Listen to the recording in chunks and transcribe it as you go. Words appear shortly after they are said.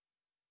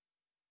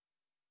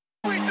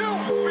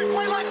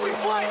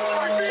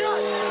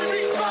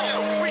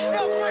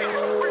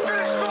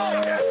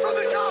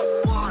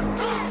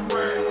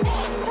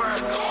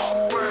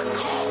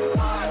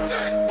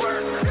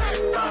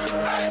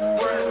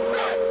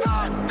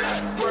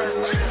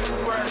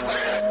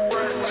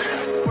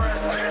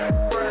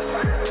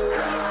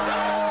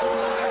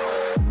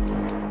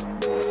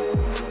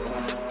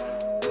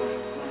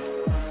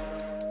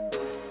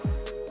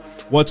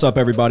What's up,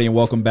 everybody, and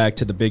welcome back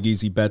to the Big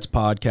Easy Bets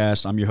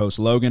podcast. I'm your host,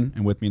 Logan,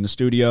 and with me in the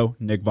studio,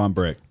 Nick Von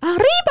Brick. Arriba,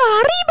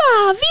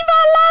 arriba, viva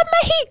la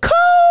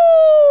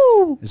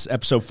Mexico! This is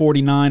episode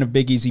 49 of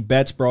Big Easy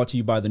Bets, brought to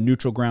you by the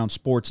Neutral Ground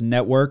Sports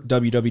Network,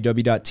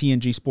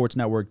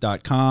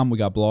 www.tngsportsnetwork.com. We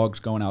got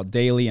blogs going out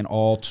daily and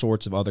all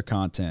sorts of other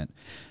content.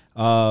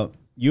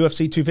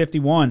 UFC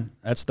 251,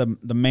 that's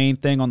the main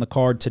thing on the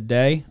card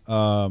today.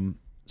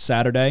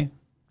 Saturday,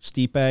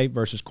 Stipe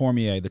versus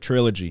Cormier, the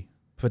trilogy.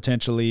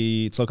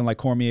 Potentially, it's looking like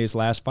Cormier's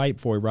last fight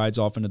before he rides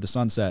off into the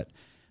sunset.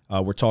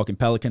 We're talking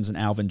Pelicans and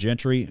Alvin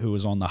Gentry, who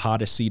is on the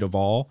hottest seat of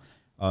all.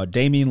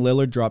 Damian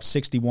Lillard dropped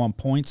 61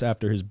 points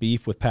after his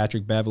beef with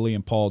Patrick Beverley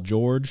and Paul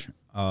George.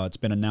 It's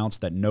been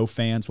announced that no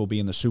fans will be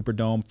in the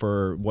Superdome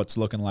for what's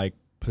looking like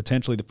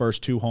potentially the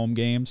first two home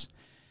games.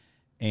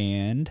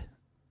 And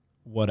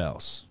what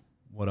else?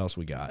 What else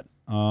we got?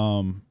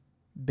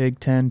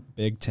 Big Ten,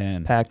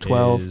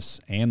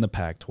 Pac-12, and the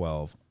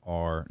Pac-12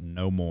 are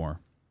no more.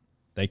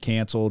 They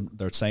canceled.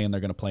 They're saying they're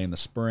going to play in the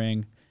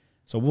spring.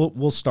 So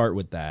we'll start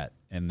with that,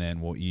 and then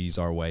we'll ease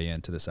our way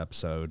into this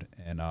episode.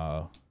 And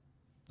I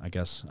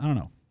guess, I don't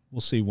know.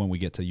 We'll see when we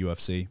get to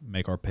UFC,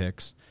 make our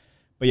picks.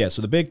 But, yeah,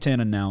 so the Big Ten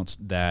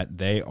announced that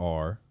they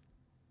are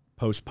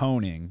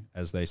postponing,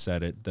 as they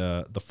said it,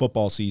 the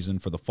football season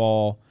for the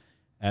fall,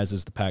 as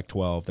is the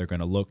Pac-12. They're going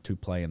to look to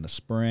play in the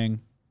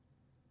spring,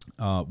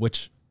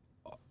 which,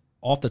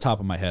 off the top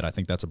of my head, I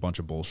think that's a bunch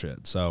of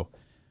bullshit. So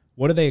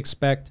what do they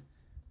expect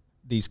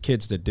these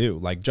kids to do?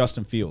 Like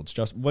Justin Fields.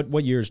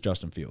 What year is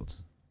Justin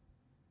Fields?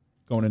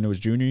 Going into his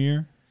junior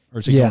year? Or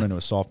is he going into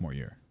his sophomore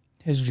year?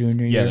 His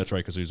junior year. Yeah, that's right,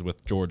 because he was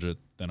with Georgia,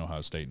 then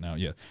Ohio State now.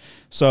 Yeah.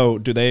 So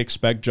do they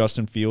expect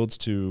Justin Fields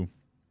to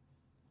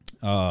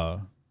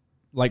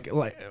like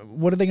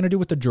what are they going to do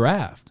with the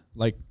draft?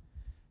 Like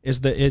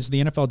is the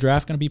NFL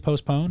draft going to be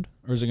postponed,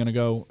 or is it going to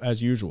go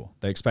as usual?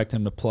 They expect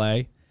him to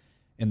play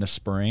in the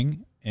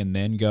spring and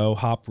then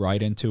hop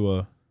right into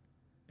a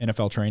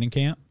NFL training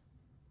camp?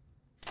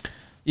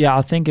 Yeah,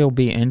 I think it'll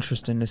be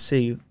interesting to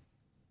see.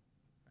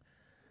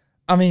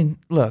 I mean,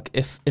 look,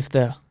 if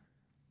the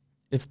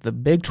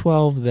Big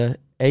 12, the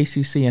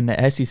ACC, and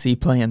the SEC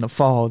play in the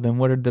fall, then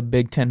what are the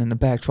Big 10 and the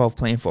Pac-12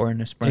 playing for in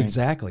the spring?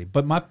 Exactly.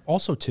 But I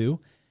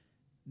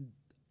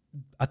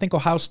think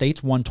Ohio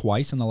State's won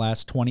twice in the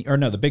last 20 – or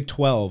no, the Big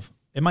 12,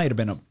 it might have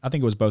been – I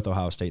think it was both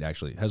Ohio State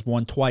actually, has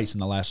won twice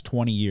in the last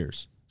 20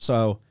 years.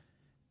 So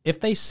if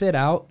they sit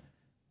out,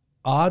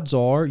 odds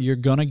are you're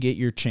going to get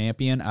your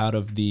champion out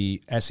of the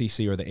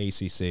SEC or the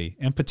ACC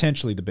and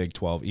potentially the Big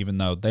 12, even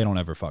though they don't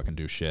ever fucking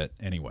do shit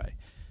anyway.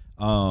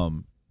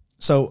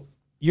 So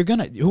you're going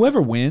to –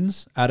 whoever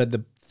wins out of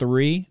the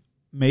three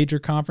major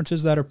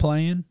conferences that are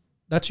playing,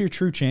 that's your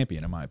true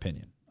champion in my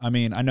opinion. I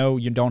mean, I know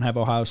you don't have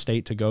Ohio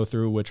State to go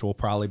through, which will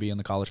probably be in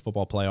the college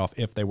football playoff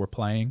if they were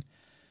playing.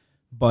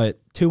 But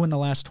two in the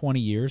last 20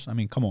 years, I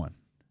mean, come on.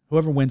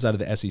 Whoever wins out of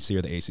the SEC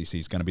or the ACC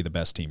is going to be the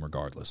best team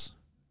regardless.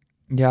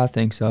 Yeah, I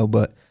think so,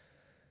 but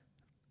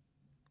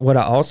what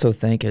I also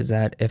think is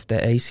that if the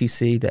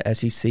ACC, the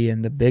SEC,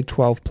 and the Big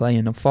 12 play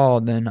in the fall,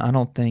 then I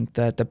don't think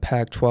that the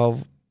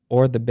Pac-12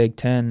 or the Big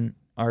 10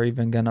 are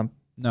even going to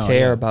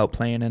care about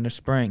playing in the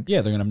spring.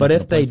 Yeah, they're going to. But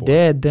if they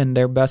did, then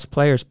their best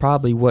players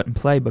probably wouldn't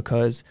play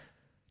because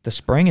the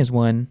spring is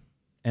when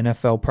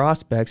NFL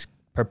prospects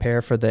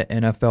prepare for the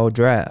NFL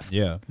draft.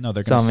 Yeah, no,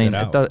 they're going to sit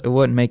out. It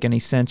wouldn't make any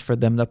sense for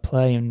them to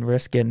play and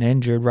risk getting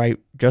injured right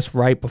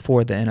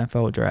before the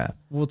NFL draft.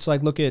 Well, it's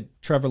like, look at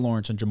Trevor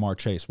Lawrence and Jamar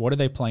Chase. What are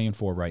they playing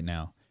for right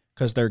now?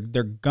 Because they're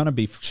going to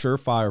be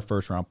surefire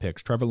first-round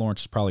picks. Trevor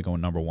Lawrence is probably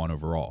going number one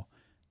overall.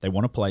 They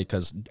want to play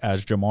because,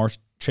 as Jamar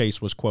Chase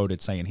was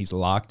quoted saying, he's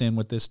locked in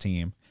with this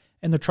team,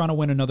 and they're trying to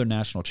win another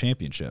national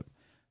championship.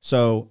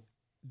 So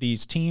the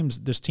teams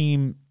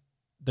in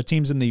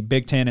the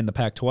Big Ten and the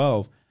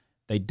Pac-12,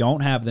 they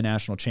don't have the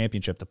national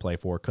championship to play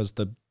for because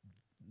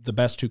the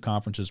best two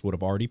conferences would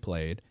have already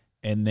played.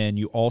 And then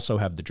you also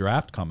have the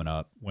draft coming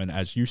up when,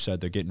 as you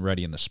said, they're getting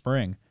ready in the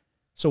spring.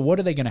 So what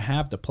are they going to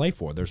have to play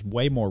for? There's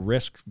way more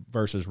risk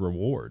versus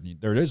reward.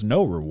 There is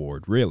no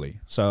reward, really.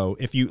 So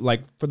if you,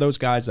 like, for those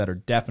guys that are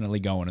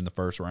definitely going in the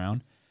first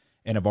round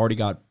and have already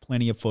got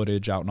plenty of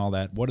footage out and all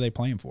that, what are they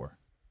playing for?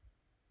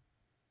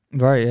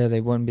 Right, yeah,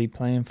 they wouldn't be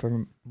playing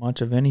for much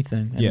of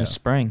anything in the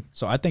spring.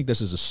 So I think this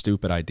is a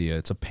stupid idea.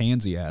 It's a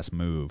pansy-ass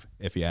move,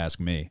 if you ask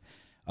me.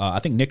 I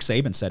think Nick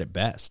Saban said it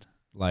best.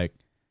 Like,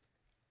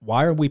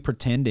 why are we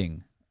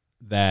pretending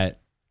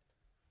that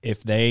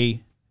if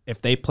they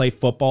play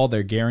football,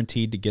 they're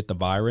guaranteed to get the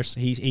virus?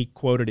 He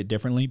quoted it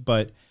differently,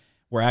 but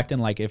we're acting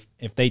like if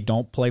they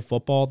don't play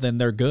football, then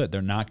they're good.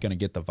 They're not going to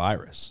get the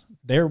virus.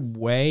 They're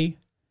way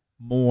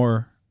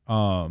more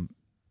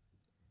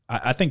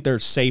I think they're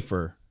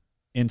safer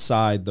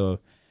inside the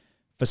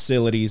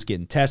facilities,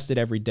 getting tested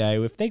every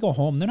day. If they go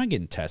home, they're not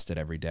getting tested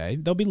every day.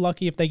 They'll be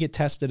lucky if they get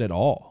tested at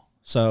all.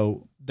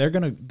 So they're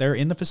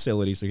in the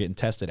facilities. They're getting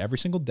tested every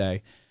single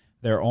day.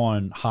 They're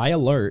on high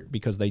alert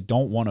because they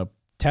don't want to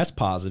test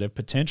positive,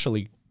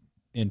 potentially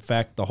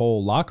infect the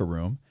whole locker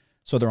room.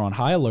 So they're on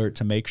high alert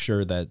to make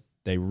sure that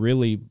they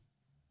really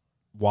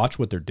watch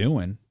what they're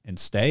doing and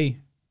stay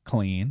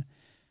clean.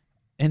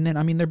 And then,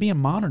 I mean, they're being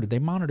monitored. They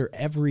monitor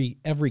every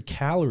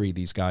calorie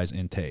these guys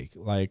intake.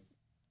 Like,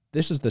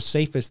 this is the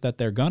safest that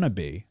they're going to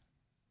be.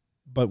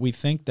 But we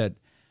think that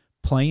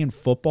playing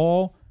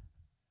football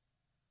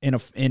in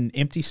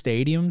empty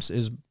stadiums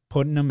is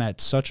putting them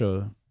at such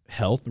a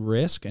health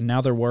risk. And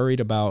now they're worried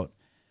about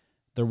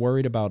the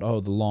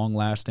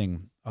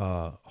long-lasting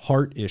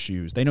heart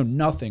issues. They know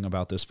nothing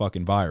about this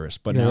fucking virus.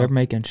 But they're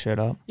making shit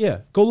up. Yeah.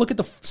 Go look at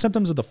the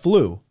symptoms of the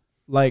flu.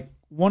 Like,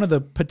 one of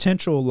the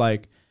potential,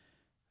 like,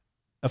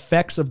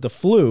 effects of the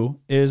flu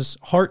is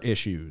heart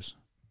issues.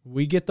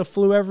 We get the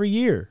flu every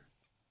year.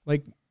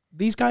 Like,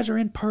 these guys are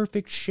in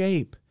perfect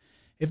shape.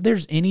 If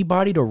there's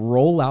anybody to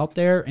roll out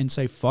there and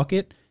say, fuck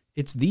it,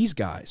 it's these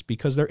guys,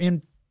 because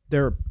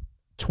they're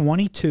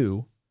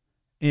 22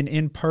 and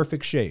in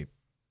perfect shape.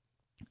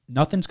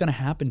 Nothing's going to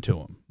happen to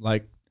them.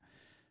 Like,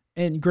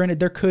 and granted,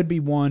 there could be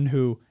one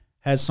who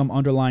has some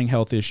underlying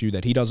health issue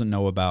that he doesn't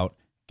know about,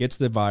 gets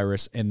the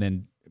virus, and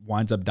then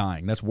winds up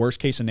dying. That's worst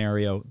case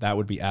scenario. That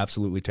would be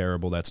absolutely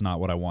terrible. That's not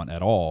what I want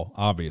at all,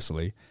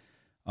 obviously.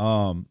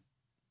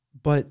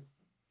 But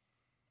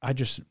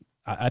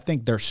I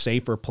think they're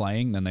safer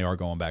playing than they are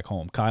going back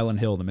home. Kylan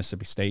Hill, the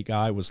Mississippi State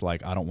guy, was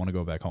like, I don't want to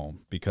go back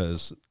home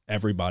because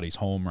everybody's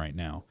home right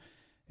now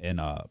and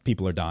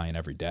people are dying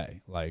every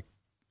day. Like,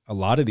 a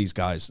lot of these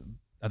guys,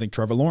 I think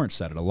Trevor Lawrence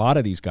said it, a lot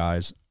of these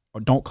guys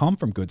don't come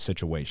from good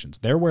situations.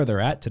 They're where they're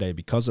at today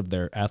because of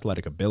their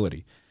athletic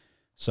ability.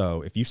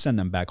 So if you send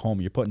them back home,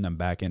 you're putting them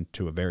back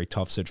into a very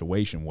tough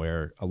situation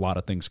where a lot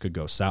of things could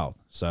go south.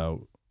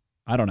 So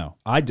I don't know.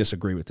 I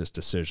disagree with this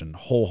decision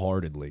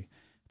wholeheartedly.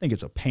 I think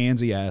it's a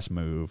pansy-ass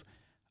move.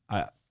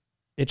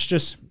 It's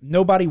just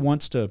nobody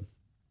wants to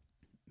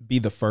be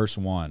the first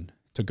one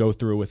to go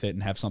through with it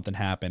and have something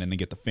happen and then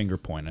get the finger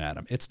pointed at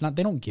them. It's not.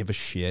 They don't give a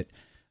shit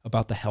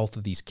about the health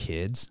of these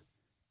kids.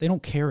 They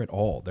don't care at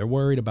all. They're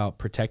worried about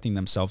protecting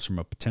themselves from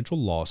a potential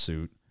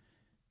lawsuit.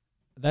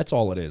 That's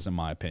all it is, in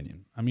my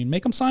opinion. I mean,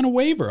 make them sign a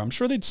waiver. I'm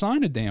sure they'd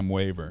sign a damn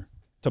waiver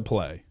to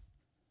play.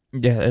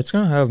 Yeah, it's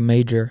going to have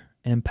major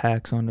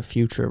impacts on the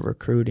future of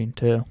recruiting,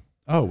 too.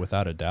 Oh,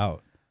 without a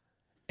doubt.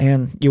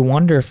 And you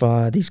wonder if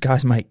these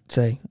guys might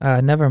say,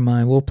 never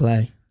mind, we'll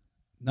play.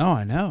 No,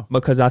 I know.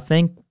 Because I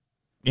think,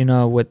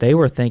 what they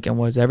were thinking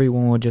was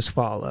everyone would just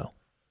follow.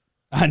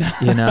 I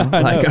know.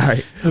 Like, all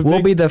right,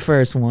 we'll be the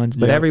first ones,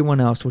 but everyone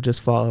else will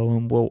just follow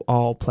and we'll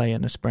all play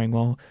in the spring.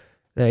 Well,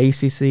 the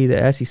ACC,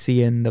 the SEC,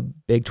 and the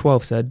Big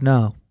 12 said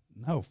no.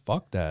 No,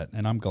 fuck that.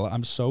 And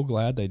I'm so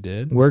glad they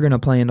did. We're going to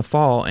play in the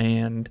fall.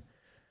 And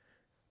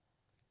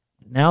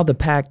now the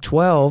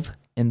Pac-12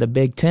 and the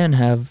Big 10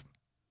 have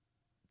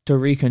to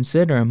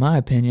reconsider, in my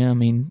opinion. I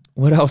mean,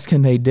 what else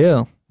can they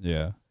do?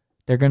 Yeah.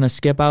 They're going to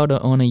skip out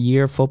on a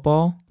year of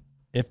football?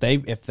 If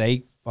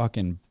they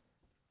fucking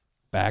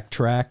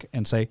backtrack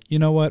and say, you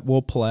know what,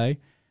 we'll play.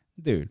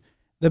 Dude,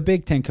 the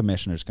Big Ten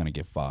commissioner's going to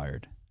get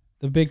fired.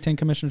 The Big Ten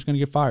commissioner's going to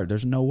get fired.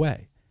 There's no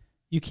way.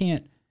 You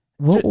can't.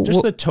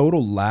 Just the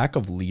total lack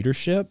of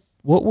leadership.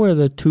 What were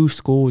the two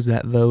schools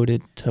that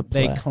voted to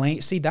play? They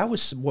claim. See, that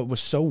was what was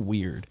so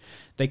weird.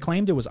 They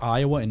claimed it was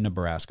Iowa and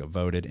Nebraska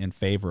voted in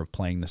favor of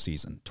playing the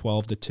season,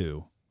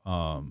 12-2,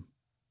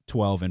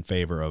 12 in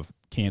favor of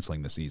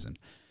canceling the season.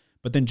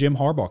 But then Jim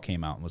Harbaugh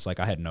came out and was like,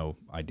 "I had no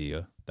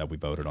idea that we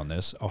voted on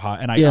this."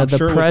 Ohio, and I'm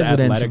sure it was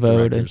the athletic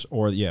directors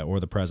or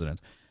the president.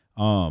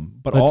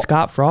 But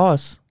Scott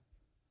Frost,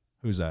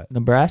 who's that?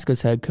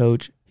 Nebraska's head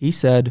coach, he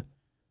said,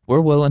 "We're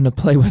willing to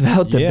play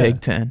without the Big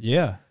Ten."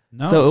 Yeah.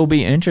 No. So it'll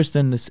be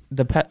interesting.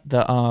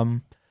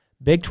 The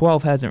Big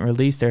 12 hasn't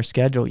released their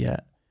schedule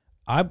yet.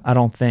 I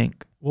don't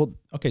think. Well,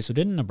 okay. So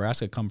didn't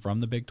Nebraska come from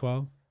the Big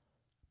 12?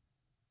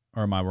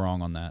 Or am I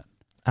wrong on that?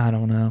 I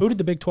don't know. Who did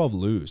the Big 12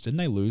 lose? Didn't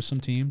they lose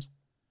some teams?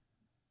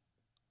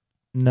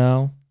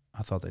 No.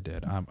 I thought they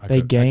did.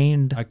 They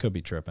gained. I could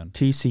be tripping.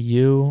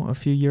 TCU a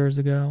few years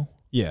ago.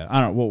 Yeah,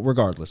 I don't know. Well,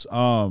 regardless,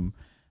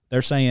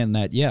 they're saying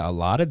that a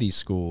lot of these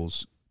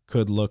schools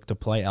could look to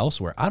play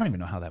elsewhere. I don't even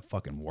know how that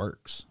fucking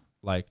works.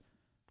 Like,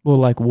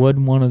 would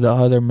one of the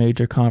other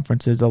major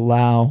conferences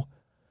allow?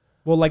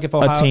 Well, like if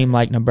a team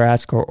like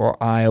Nebraska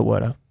or Iowa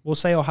to. Well,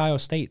 say Ohio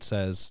State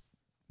says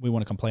we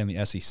want to come play in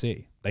the SEC,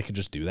 they could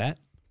just do that.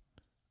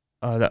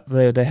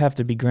 They have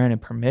to be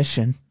granted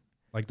permission.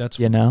 Like that's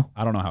I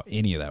don't know how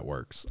any of that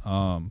works.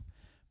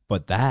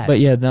 But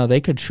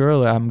they could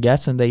surely. I'm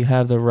guessing they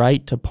have the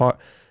right to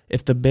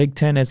if the Big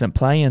Ten isn't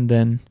playing,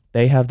 then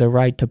they have the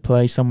right to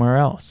play somewhere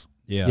else.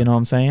 Yeah, you know what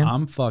I'm saying?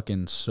 I'm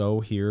fucking so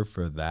here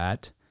for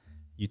that.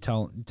 You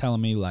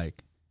telling me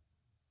like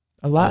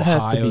a lot Ohio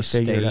has to be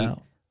figured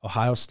out.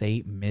 Ohio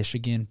State,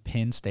 Michigan,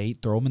 Penn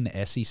State, throw them in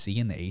the SEC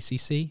and the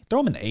ACC.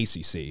 Throw them in the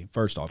ACC,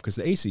 first off, because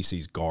the ACC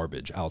is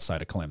garbage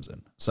outside of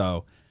Clemson.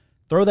 So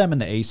throw them in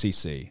the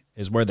ACC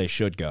is where they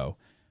should go.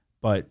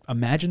 But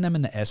imagine them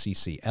in the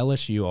SEC,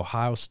 LSU,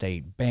 Ohio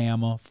State,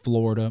 Bama,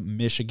 Florida,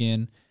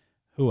 Michigan.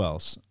 Who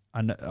else?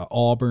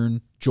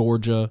 Auburn,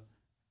 Georgia,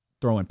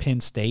 throw in Penn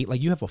State.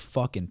 Like, you have a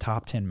fucking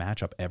top 10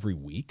 matchup every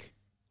week.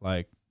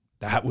 Like,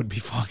 that would be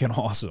fucking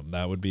awesome.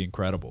 That would be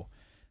incredible.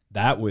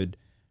 That would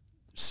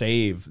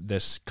save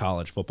this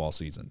college football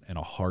season in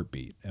a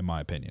heartbeat, in my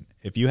opinion.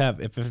 If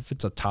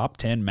it's a top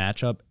 10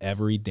 matchup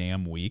every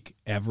damn week,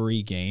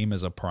 every game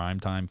is a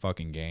primetime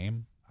fucking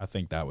game, I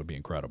think that would be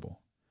incredible.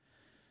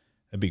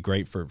 It'd be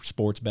great for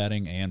sports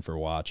betting and for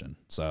watching.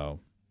 So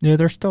yeah,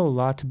 there's still a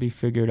lot to be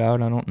figured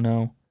out. I don't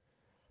know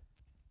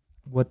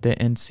what the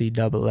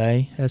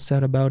NCAA has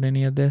said about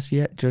any of this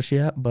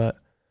yet, but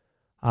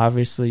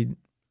obviously,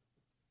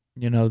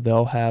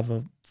 they'll have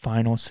a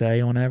final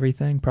say on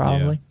everything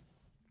probably. Yeah.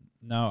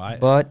 No,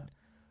 But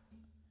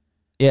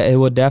yeah, it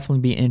would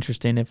definitely be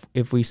interesting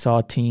if we saw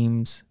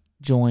teams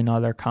join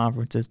other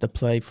conferences to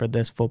play for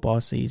this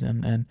football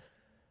season. And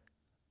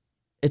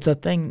it's a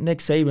thing Nick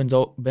Saban's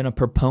been a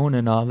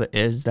proponent of,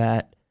 is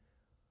that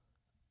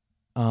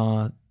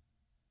the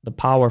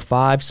Power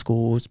 5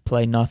 schools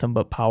play nothing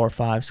but Power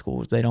 5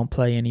 schools. They don't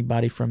play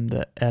anybody from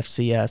the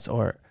FCS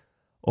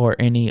or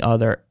any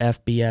other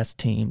FBS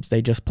teams.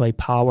 They just play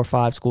Power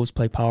 5 schools,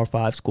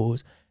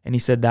 And he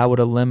said that would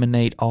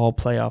eliminate all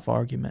playoff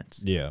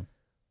arguments. Yeah.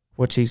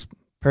 Which he's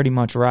pretty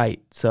much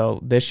right. So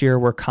this year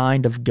we're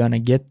kind of going to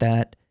get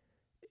that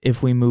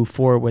if we move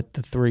forward with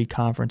the 3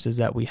 conferences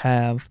that we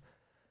have,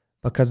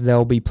 because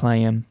they'll be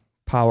playing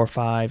Power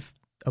 5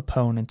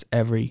 opponents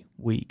every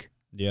week.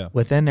 Yeah.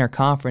 Within their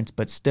conference,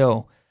 but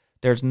still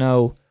there's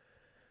not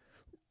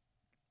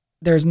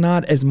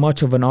as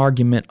much of an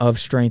argument of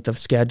strength of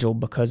schedule,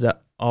 because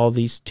all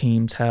these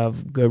teams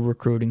have good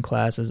recruiting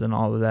classes and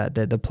all of that.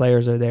 The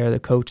players are there, the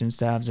coaching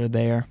staffs are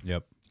there.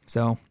 Yep.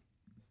 So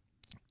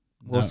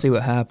we'll see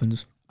what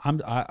happens.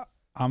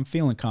 I'm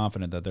feeling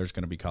confident that there's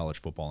going to be college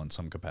football in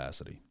some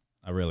capacity.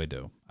 I really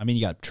do. I mean,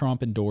 you got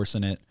Trump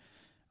endorsing it.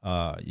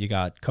 You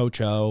got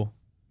Coach O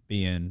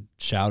being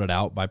shouted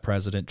out by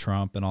President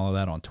Trump and all of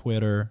that on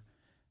Twitter.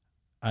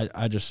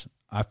 I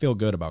feel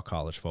good about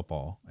college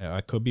football.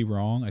 I could be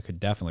wrong. I could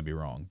definitely be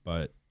wrong,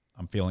 but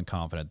I'm feeling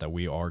confident that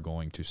we are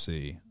going to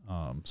see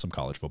some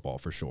college football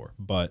for sure.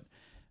 But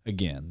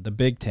again, the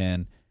Big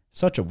Ten,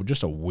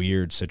 just a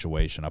weird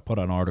situation. I put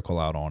an article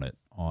out on it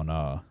on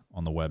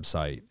the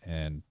website,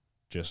 and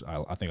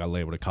I think I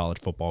labeled it college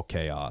football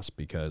chaos,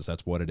 because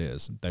that's what it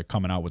is. They're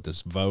coming out with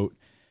this vote,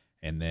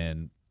 and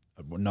then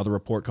another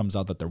report comes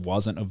out that there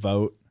wasn't a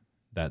vote,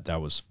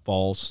 that was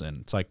false,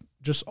 and it's like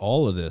just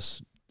all of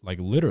this, like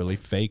literally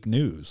fake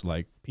news,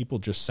 like people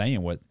just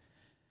saying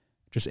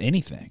just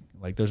anything.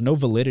 Like there's no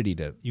validity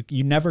to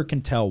you never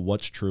can tell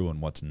what's true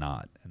and what's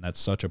not, and that's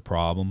such a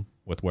problem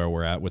with where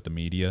we're at with the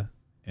media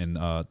in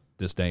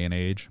this day and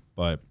age.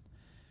 But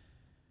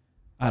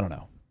I don't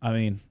know. I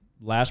mean,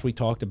 last we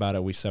talked about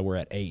it, we said we're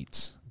at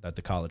 8 that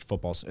the college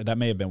football, that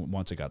may have been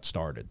once it got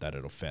started that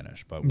it'll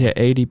finish. But yeah,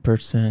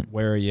 80%.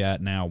 Where are you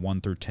at now,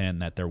 1 through 10,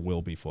 that there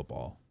will be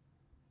football?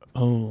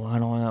 Oh, I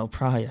don't know,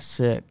 probably a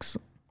 6.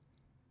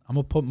 I'm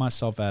gonna put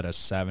myself at a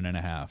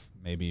 7.5,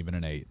 maybe even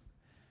an 8.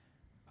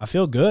 I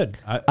feel good.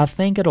 I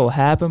think it'll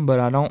happen, but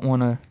I don't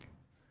want to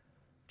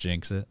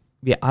jinx it.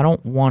 Yeah, I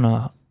don't want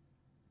to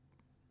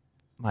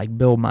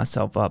build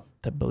myself up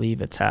to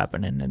believe it's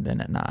happening and then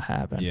it not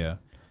happen. Yeah,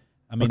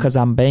 I mean, because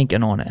I'm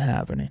banking on it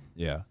happening.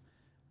 Yeah.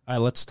 All right,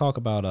 let's talk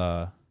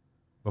about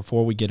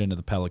before we get into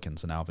the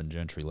Pelicans and Alvin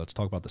Gentry, let's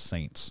talk about the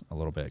Saints a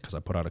little bit, because I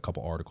put out a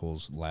couple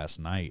articles last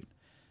night.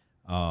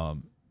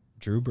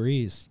 Drew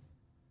Brees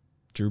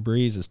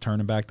is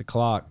turning back the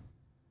clock.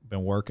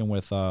 Been working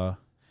with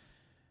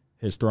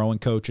his throwing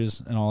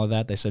coaches and all of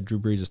that. They said Drew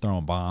Brees is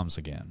throwing bombs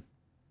again,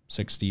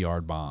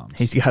 60-yard bombs.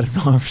 He's got his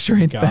arm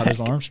strength back. His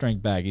arm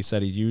strength back. He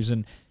said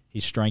he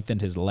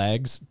strengthened his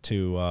legs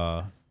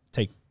to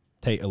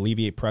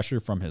alleviate pressure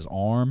from his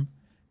arm.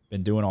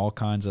 Been doing all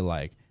kinds of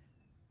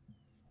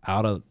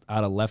out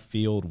of left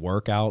field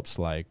workouts,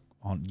 like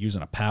on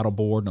using a paddle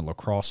board and a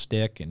lacrosse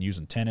stick and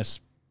using tennis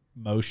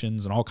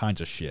motions and all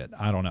kinds of shit.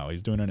 I don't know.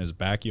 He's doing it in his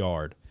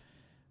backyard.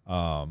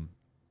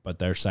 But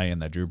they're saying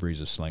that Drew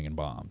Brees is slinging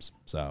bombs.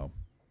 So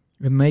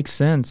it makes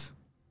sense,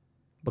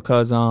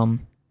 because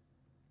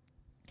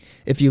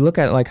if you look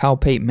at how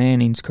Peyton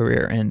Manning's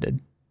career ended,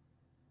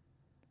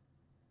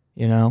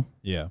 yeah,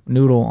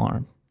 noodle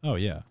arm. Oh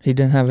yeah, he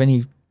didn't have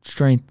any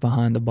strength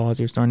behind the balls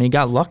he was throwing. He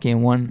got lucky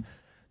and won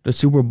the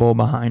Super Bowl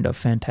behind a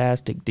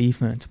fantastic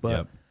defense.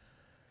 But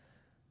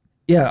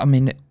yeah, I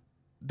mean,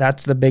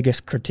 that's the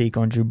biggest critique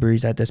on Drew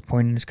Brees at this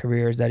point in his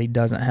career, is that he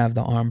doesn't have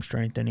the arm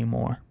strength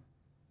anymore.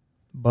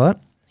 But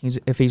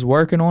if he's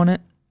working on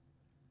it,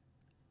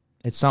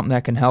 it's something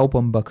that can help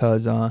him,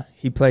 because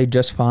he played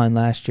just fine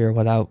last year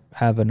without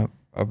having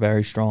a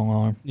very strong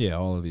arm. Yeah,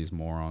 all of these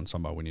morons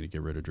talking about we need to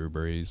get rid of Drew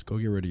Brees. Go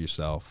get rid of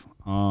yourself.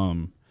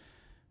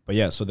 But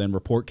yeah, so then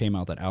report came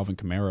out that Alvin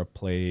Kamara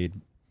played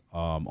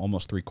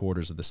almost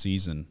 3/4 of the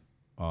season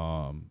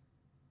on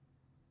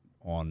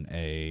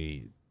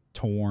a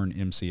torn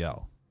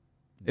MCL.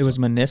 It was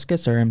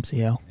meniscus or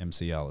MCL?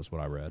 MCL is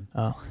what I read.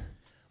 Oh.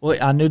 Well,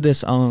 I knew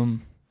this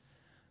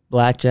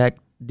blackjack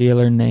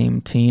dealer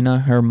named Tina.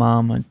 Her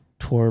mama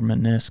tore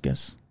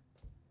meniscus.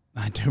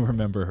 I do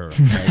remember her,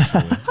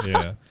 actually.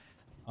 Yeah.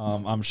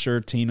 I'm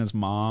sure Tina's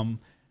mom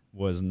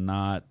was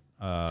not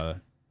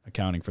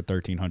accounting for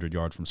 1,300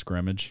 yards from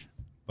scrimmage,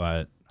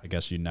 but I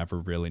guess you never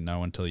really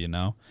know until you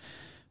know.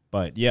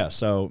 But, yeah,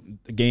 so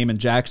the game in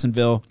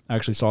Jacksonville, I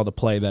actually saw the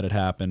play that had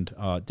happened.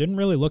 Didn't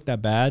really look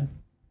that bad.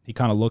 He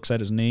kind of looks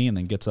at his knee and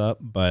then gets up,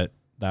 but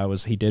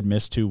he did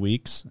miss 2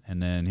 weeks,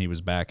 and then he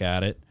was back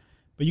at it.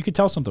 But you could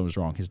tell something was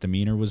wrong. His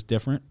demeanor was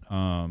different.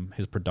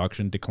 His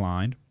production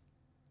declined.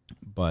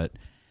 But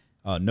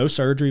no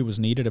surgery was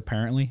needed,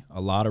 apparently.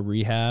 A lot of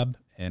rehab,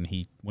 and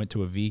he went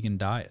to a vegan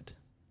diet.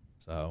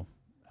 So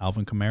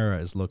Alvin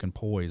Kamara is looking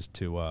poised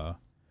to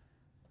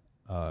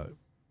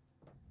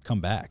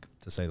come back,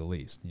 to say the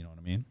least. You know what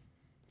I mean?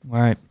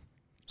 Right.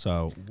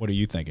 So what are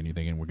you thinking? You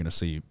thinking we're going to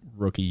see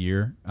rookie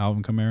year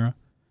Alvin Kamara?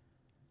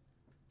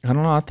 I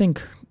don't know. I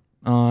think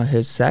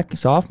his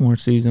sophomore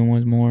season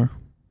was more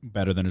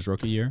better than his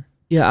rookie year.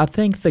 Yeah, I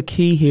think the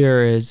key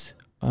here is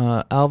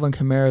Alvin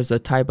Kamara is the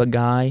type of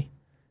guy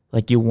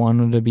like you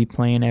want him to be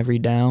playing every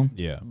down.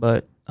 Yeah,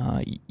 but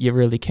you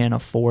really can't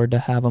afford to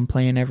have him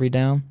playing every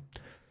down.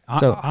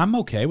 I'm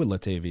okay with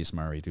Latavius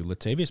Murray, dude.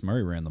 Latavius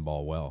Murray ran the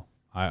ball well.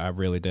 I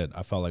really did.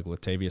 I felt like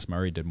Latavius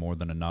Murray did more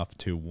than enough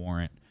to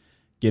warrant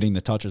getting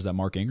the touches that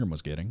Mark Ingram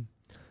was getting.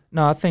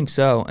 No, I think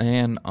so,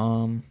 and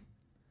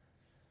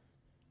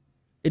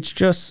it's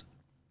just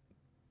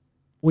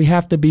we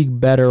have to be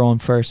better on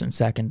first and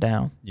second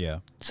down. Yeah.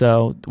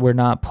 So we're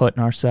not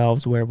putting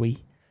ourselves where we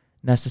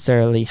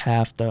necessarily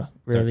have to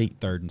really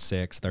third and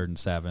 6, 3rd and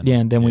 7. Yeah,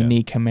 and then we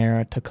need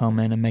Kamara to come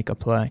in and make a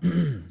play.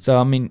 So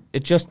I mean,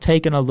 it's just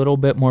taking a little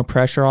bit more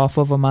pressure off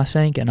of him, I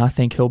think, and I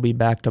think he'll be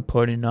back to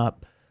putting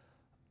up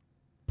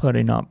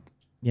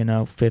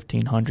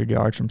 1,500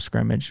 yards from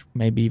scrimmage,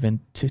 maybe even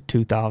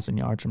 2,000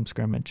 yards from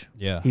scrimmage.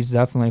 Yeah. He's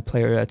definitely a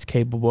player that's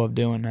capable of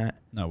doing that.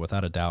 No,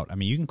 without a doubt. I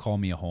mean, you can call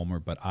me a homer,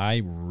 but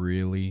I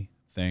really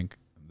think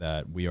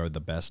that we are the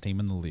best team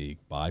in the league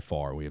by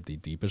far. We have the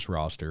deepest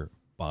roster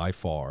by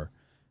far.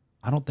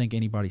 I don't think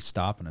anybody's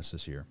stopping us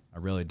this year. I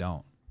really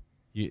don't.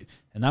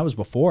 And that was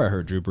before I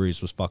heard Drew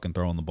Brees was fucking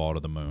throwing the ball to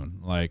the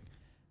moon. Like,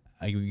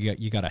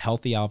 you got a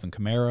healthy Alvin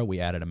Kamara. We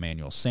added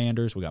Emmanuel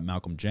Sanders. We got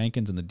Malcolm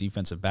Jenkins in the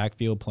defensive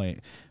backfield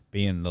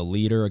being the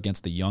leader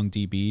against the young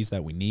DBs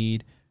that we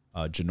need.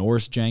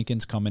 Janoris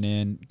Jenkins coming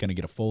in, going to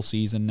get a full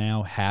season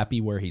now,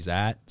 happy where he's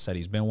at. Said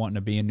he's been wanting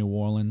to be in New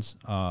Orleans,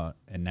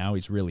 and now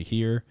he's really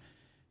here.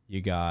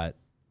 You got,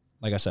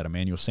 like I said,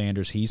 Emmanuel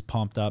Sanders. He's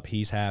pumped up.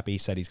 He's happy.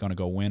 Said he's going to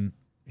go win.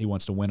 He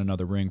wants to win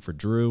another ring for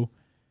Drew.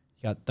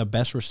 You got the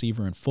best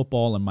receiver in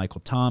football in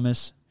Michael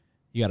Thomas.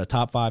 You got a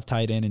top 5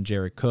 tight end in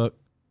Jared Cook.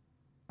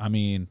 I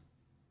mean,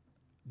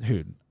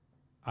 dude,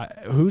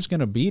 who's going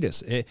to beat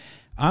us?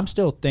 I'm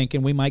still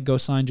thinking we might go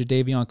sign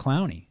Jadeveon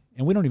Clowney,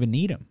 and we don't even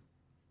need him.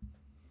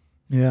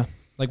 Yeah.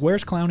 Like,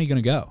 where's Clowney going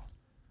to go?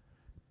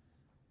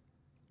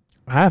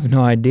 I have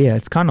no idea.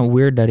 It's kind of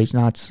weird that he's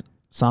not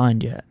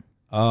signed yet.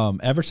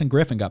 Everson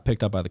Griffin got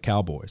picked up by the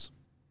Cowboys,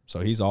 so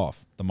he's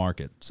off the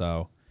market.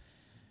 So,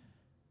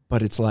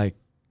 but it's like,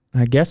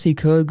 I guess he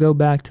could go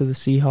back to the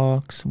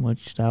Seahawks,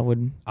 which that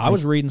would. I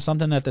was reading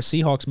something that the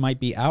Seahawks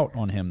might be out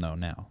on him though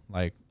now,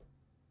 like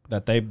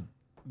that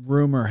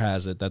rumor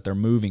has it that they're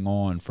moving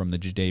on from the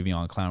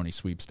Jadeveon Clowney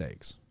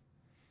sweepstakes.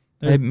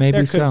 Maybe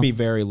there could so. be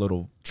very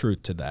little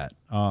truth to that.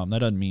 That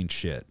doesn't mean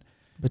shit.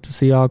 But the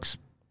Seahawks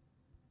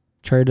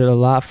traded a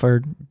lot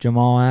for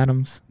Jamal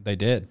Adams. They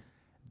did.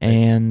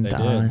 And they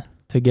did.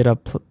 To get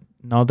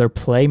another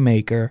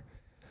playmaker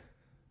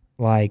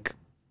like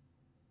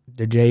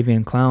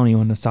Jadeveon Clowney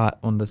on the side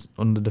on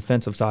the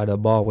defensive side of the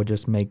ball would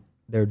just make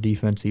their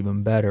defense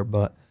even better.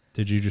 But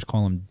did you just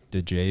call him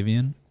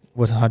Jadeveon?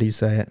 How do you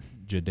say it?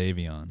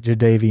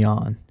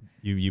 Jadeveon.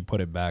 You put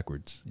it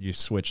backwards. You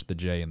switched the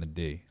J and the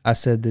D. I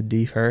said the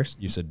D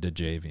first. You said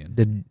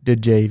Jadeveon.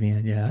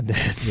 Jadeveon, yeah, I did.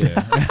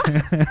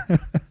 Yeah.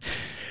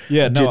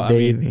 Yeah, no,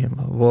 Jadeveon,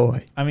 my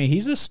boy. I mean,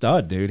 he's a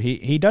stud, dude.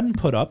 He doesn't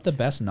put up the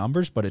best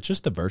numbers, but it's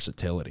just the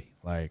versatility.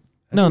 Like,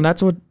 no,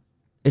 that's what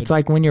it's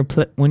like when you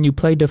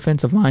play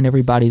defensive line.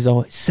 Everybody's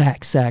always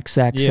sacks.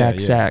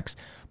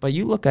 But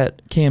you look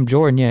at Cam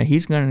Jordan, yeah,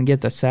 he's going to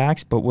get the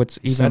sacks. But what's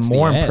even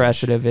more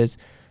impressive is,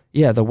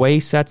 the way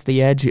he sets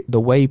the edge, the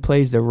way he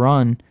plays the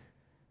run.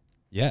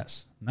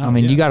 Yes. No, I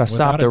mean, you got to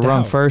stop the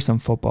run first in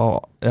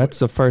football. That's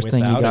the first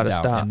thing you got to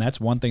stop. And that's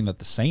one thing that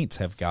the Saints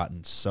have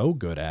gotten so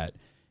good at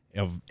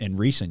in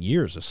recent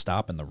years is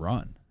stopping the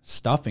run,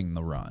 stuffing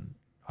the run.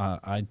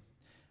 I'm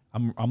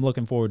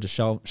looking forward to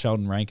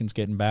Sheldon Rankins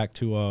getting back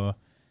to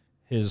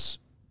his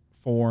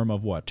form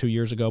of 2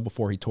 years ago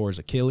before he tore his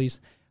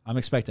Achilles. I'm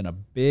expecting a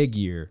big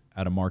year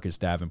out of Marcus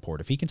Davenport.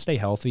 If he can stay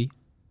healthy,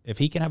 if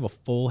he can have a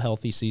full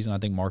healthy season, I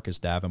think Marcus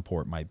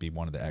Davenport might be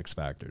one of the X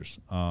factors.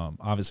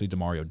 Obviously,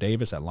 Demario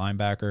Davis at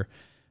linebacker,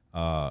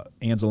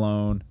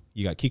 Anzalone.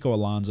 You got Kiko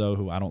Alonso,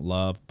 who I don't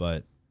love,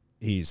 but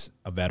he's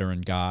a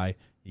veteran guy.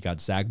 You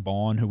got Zach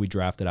Bond, who we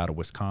drafted out of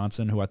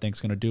Wisconsin, who I think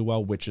is going to do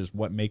well, which is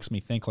what makes me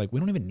think, like, we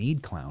don't even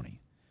need Clowney.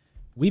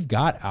 We've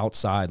got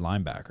outside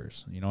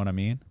linebackers. You know what I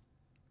mean?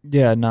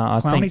 Yeah, no,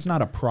 Clowney's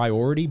not a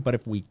priority, but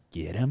if we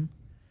get him,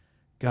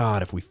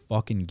 God, if we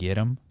fucking get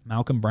him,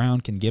 Malcolm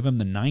Brown can give him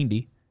the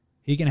 90.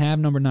 He can have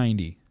number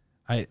 90.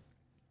 I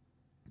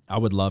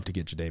would love to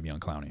get Jadeveon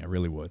Clowney. I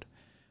really would.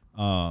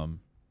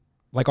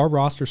 Like, our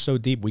roster's so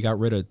deep, we got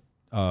rid of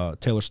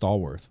Taylor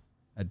Stallworth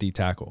at D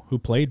tackle, who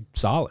played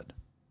solid.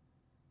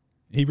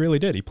 He really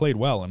did. He played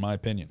well, in my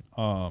opinion.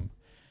 I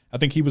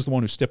think he was the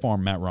one who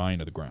stiff-armed Matt Ryan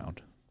to the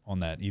ground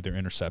on that either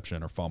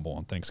interception or fumble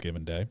on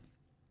Thanksgiving Day.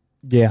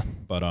 Yeah.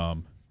 But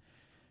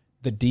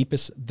the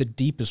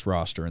deepest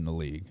roster in the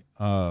league.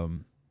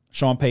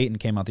 Sean Payton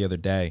came out the other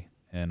day,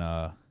 and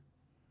I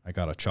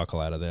got a chuckle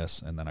out of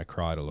this, and then I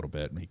cried a little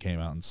bit. And he came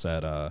out and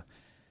said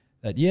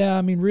that, yeah,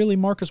 I mean, really,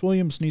 Marcus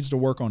Williams needs to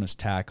work on his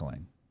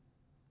tackling.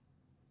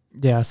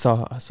 Yeah, I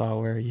saw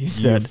where you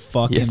said, you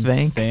fucking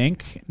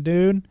think,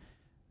 dude?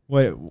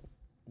 Wait,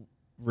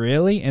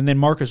 really? And then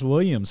Marcus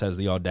Williams has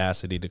the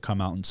audacity to come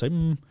out and say,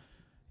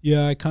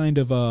 yeah, I kind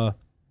of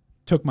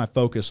took my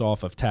focus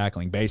off of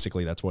tackling.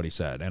 Basically, that's what he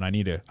said. And I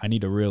need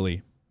to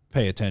really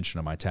pay attention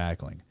to my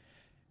tackling.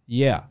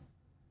 Yeah,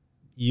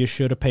 you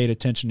should have paid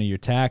attention to your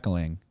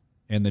tackling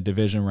in the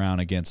division round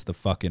against the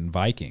fucking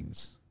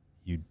Vikings,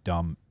 you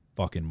dumb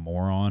fucking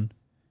moron.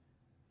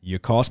 You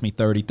cost me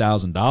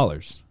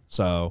 $30,000.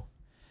 So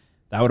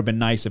that would have been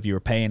nice if you were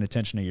paying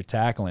attention to your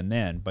tackling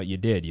then, but you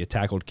did. You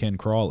tackled Ken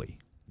Crawley.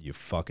 You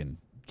fucking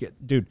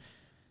dude.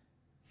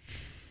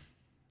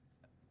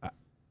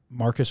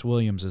 Marcus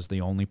Williams is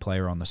the only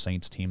player on the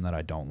Saints team that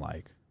I don't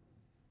like.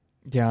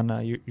 Yeah, no,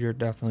 you're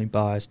definitely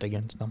biased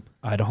against them.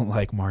 I don't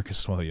like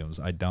Marcus Williams.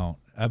 I don't.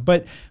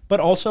 But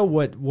also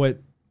what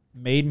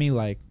made me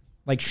like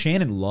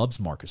Shannon loves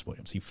Marcus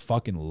Williams. He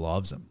fucking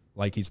loves him.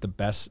 Like he's the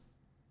best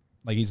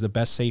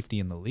safety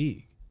in the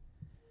league.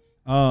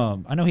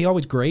 I know he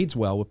always grades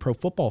well with Pro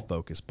Football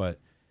Focus, but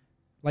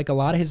like a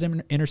lot of his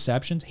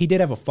interceptions, he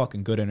did have a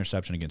fucking good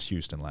interception against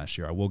Houston last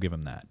year. I will give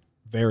him that.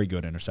 Very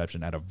good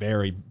interception at a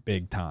very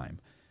big time.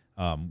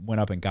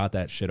 Went up and got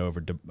that shit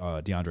over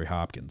DeAndre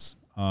Hopkins.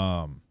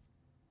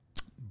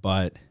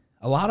 But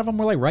a lot of them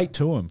were like right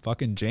to him.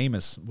 Fucking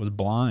Jameis was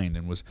blind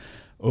and was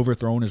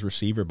overthrowing his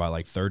receiver by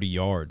like 30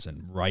 yards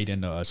and right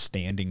into a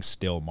standing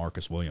still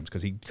Marcus Williams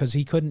because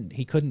he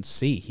couldn't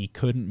see. He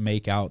couldn't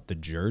make out the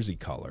jersey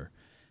color.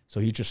 So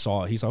he just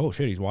saw, he's like, oh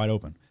shit, he's wide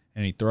open.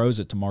 And he throws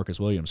it to Marcus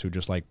Williams, who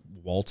just like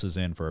waltzes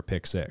in for a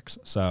pick six.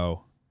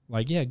 So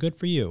like, yeah, good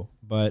for you.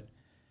 But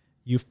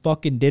you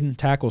fucking didn't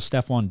tackle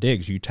Stephon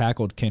Diggs. You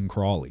tackled Ken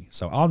Crawley.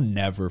 So I'll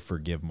never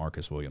forgive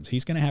Marcus Williams.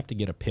 He's going to have to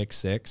get a pick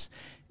six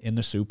in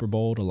the Super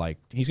Bowl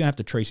he's going to have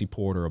to Tracy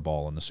Porter a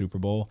ball in the Super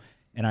Bowl,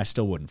 and I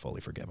still wouldn't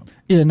fully forgive him.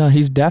 Yeah, no,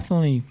 he's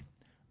definitely,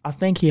 I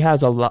think he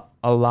has a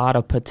lot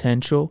of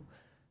potential,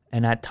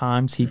 and at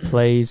times he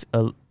plays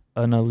an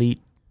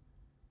elite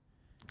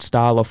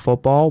style of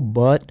football,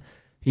 but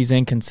he's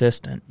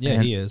inconsistent.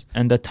 Yeah, he is.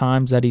 And the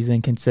times that he's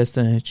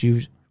inconsistent,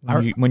 it's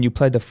when you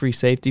play the free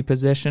safety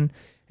position,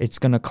 it's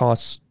going to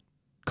cost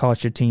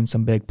your team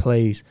some big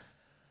plays.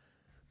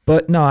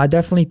 But no, I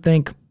definitely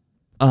think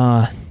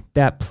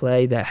that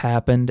play that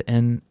happened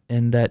in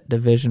that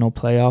divisional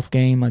playoff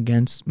game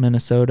against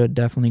Minnesota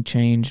definitely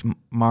changed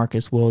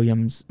Marcus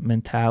Williams'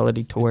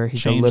 mentality to where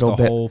he's a little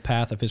bit the whole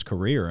path of his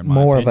career. In my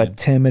more opinion. of a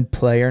timid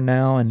player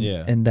now,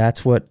 and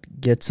that's what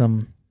gets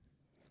him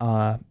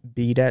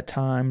beat at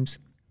times.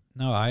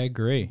 No, I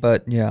agree.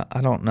 But yeah,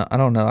 I don't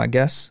know. I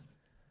guess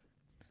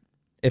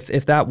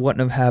if that wouldn't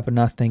have happened,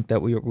 I think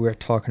that we're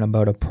talking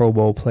about a Pro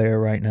Bowl player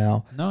right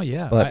now. No,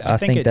 yeah. But I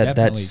think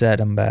that set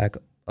him back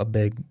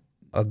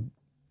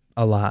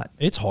a lot.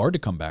 It's hard to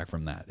come back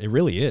from that. It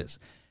really is.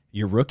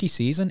 Your rookie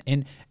season,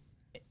 and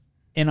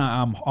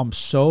I'm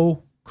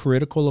so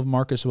critical of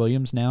Marcus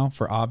Williams now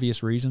for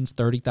obvious reasons.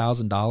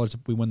 $30,000 if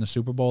we win the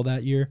Super Bowl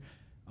that year.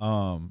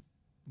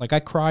 Like I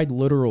cried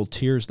literal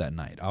tears that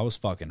night. I was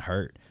fucking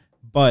hurt.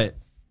 But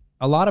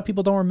a lot of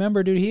people don't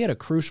remember, dude, he had a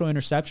crucial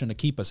interception to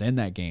keep us in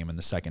that game in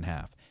the second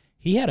half.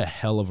 He had a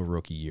hell of a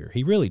rookie year.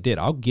 He really did.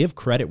 I'll give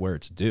credit where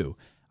it's due.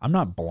 I'm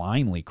not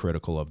blindly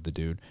critical of the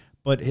dude.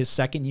 But his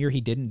second year, he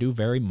didn't do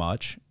very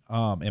much,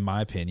 in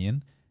my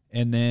opinion.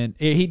 And then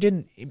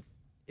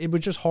it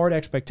was just hard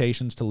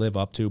expectations to live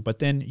up to. But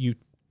then you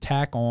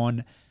tack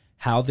on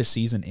how the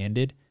season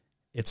ended.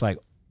 It's like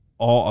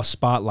a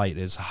spotlight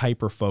is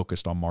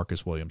hyper-focused on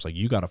Marcus Williams. Like,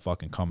 you got to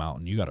fucking come out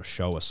and you got to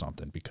show us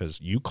something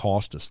because you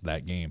cost us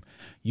that game.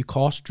 You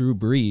cost Drew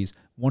Brees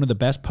one of the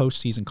best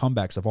postseason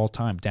comebacks of all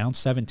time. Down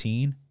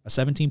 17, a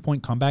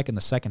 17-point comeback in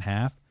the second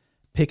half.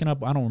 Picking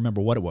up, I don't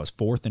remember what it was,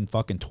 4th and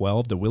fucking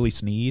 12, the Willie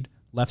Snead,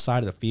 left side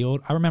of the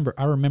field. I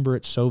remember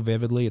it so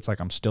vividly. It's like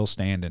I'm still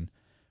standing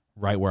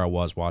right where I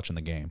was watching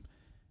the game.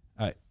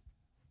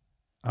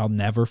 I'll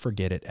never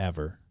forget it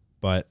ever.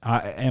 But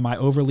am I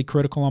overly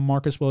critical on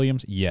Marcus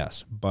Williams?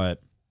 Yes,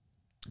 but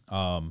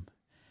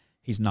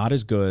he's not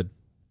as good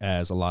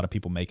as a lot of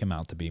people make him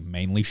out to be,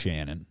 mainly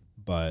Shannon.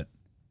 But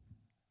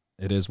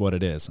it is what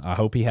it is. I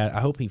hope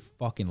he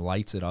fucking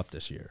lights it up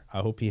this year. I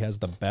hope he has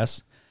the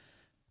best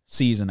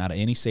season out of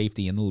any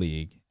safety in the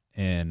league,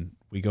 and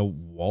we go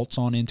waltz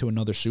on into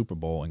another Super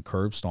Bowl and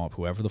curb stomp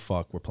whoever the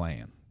fuck we're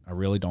playing. I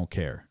really don't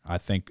care. I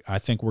think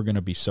we're going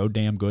to be so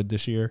damn good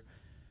this year.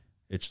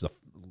 It's the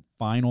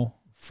final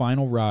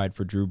ride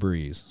for Drew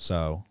Brees.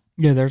 So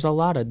yeah, there's a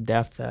lot of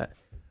depth at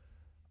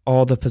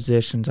all the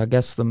positions. I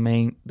guess the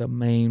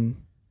main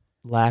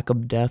lack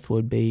of depth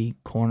would be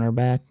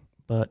cornerback,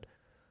 but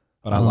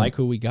I like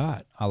who we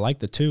got. I like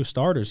the two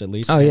starters at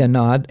least. Oh yeah,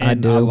 no, I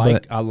do.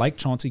 I like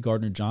Chauncey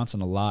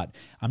Gardner-Johnson a lot.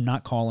 I'm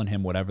not calling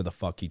him whatever the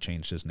fuck he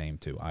changed his name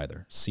to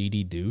either.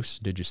 CD Deuce.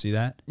 Did you see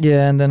that?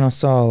 Yeah, and then I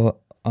saw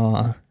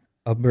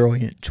a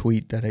brilliant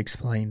tweet that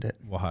explained it.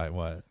 Why?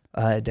 What?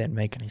 It didn't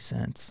make any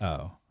sense.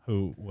 Oh,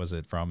 who was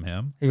it from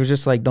him? He was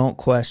just like, "Don't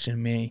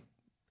question me,"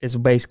 is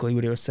basically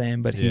what he was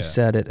saying, but he Yeah.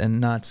 said it in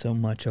not so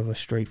much of a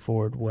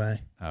straightforward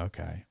way.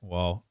 Okay.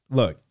 Well,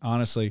 look,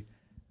 honestly,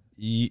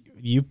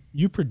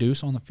 you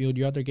produce on the field.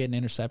 You're out there getting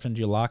interceptions.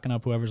 You're locking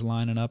up whoever's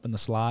lining up in the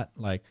slot.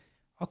 Like,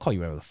 I'll call you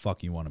whatever the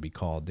fuck you want to be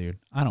called, dude.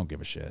 I don't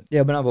give a shit.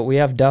 Yeah, but we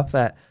have depth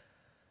at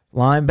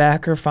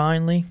linebacker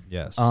finally.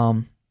 Yes.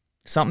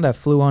 Something that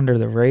flew under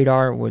the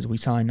radar was we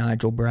signed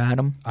Nigel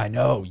Bradham. I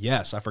know.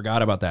 Yes, I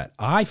forgot about that.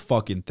 I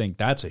fucking think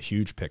that's a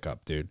huge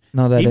pickup, dude.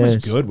 No, that he is.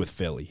 was good with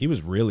Philly. He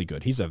was really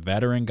good. He's a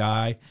veteran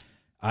guy.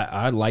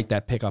 I like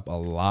that pickup a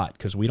lot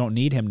because we don't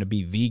need him to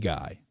be the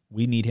guy.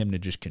 We need him to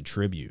just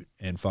contribute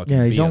and fucking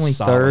he's be only a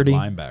solid 30.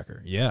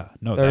 linebacker. Yeah.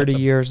 No, 30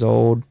 years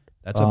old.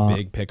 That's a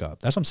big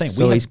pickup. That's what I'm saying.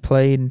 So he's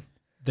played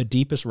the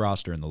deepest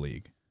roster in the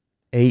league.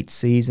 8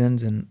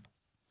 seasons, and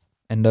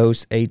in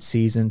those 8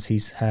 seasons,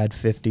 he's had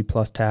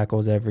 50-plus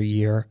tackles every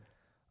year.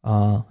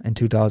 In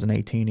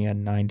 2018, he had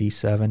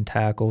 97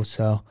 tackles.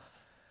 So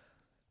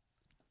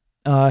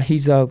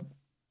he's a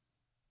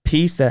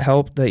piece that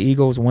helped the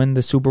Eagles win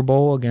the Super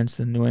Bowl against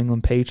the New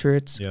England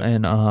Patriots,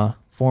 and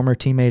former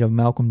teammate of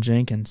Malcolm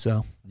Jenkins.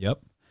 So yep.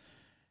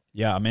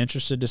 Yeah, I'm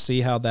interested to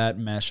see how that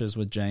meshes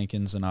with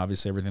Jenkins and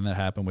obviously everything that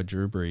happened with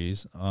Drew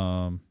Brees.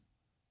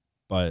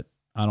 But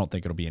I don't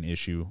think it'll be an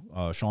issue.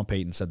 Sean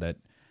Payton said that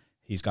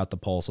he's got the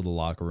pulse of the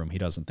locker room. He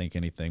doesn't think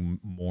anything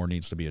more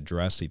needs to be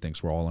addressed. He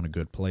thinks we're all in a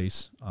good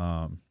place.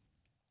 I'm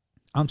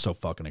so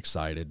fucking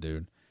excited,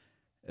 dude.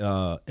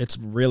 It's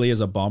really is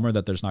a bummer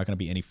that there's not going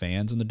to be any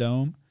fans in the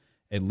Dome.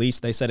 At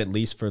least they said at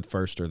least for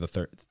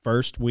the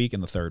first week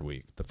and the third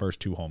week, the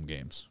first 2 home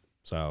games.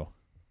 So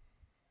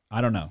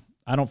I don't know.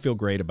 I don't feel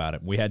great about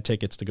it. We had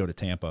tickets to go to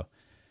Tampa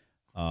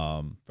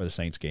for the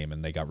Saints game,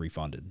 and they got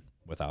refunded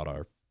without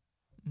our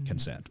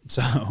consent.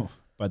 So,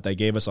 but they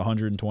gave us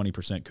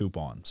 120%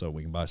 coupon, so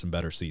we can buy some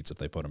better seats if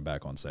they put them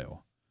back on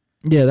sale.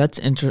 yeah, that's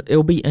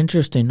it'll be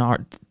interesting.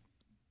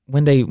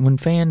 When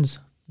fans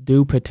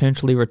do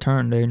potentially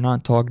return, they're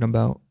not talking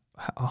about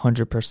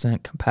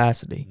 100%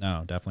 capacity.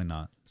 No, definitely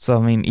not. So,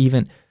 I mean,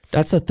 even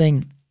that's the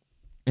thing.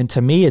 And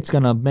to me, it's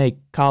going to make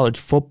college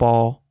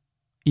football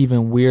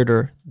even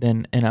weirder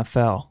than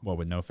NFL. What,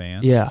 with no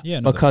fans? Yeah,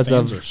 no, because the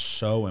fans of are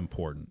so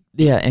important.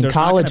 Yeah, in There's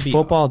not college gonna be-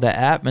 football, the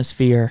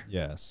atmosphere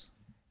Yes.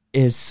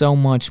 is so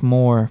much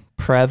more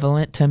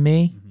prevalent to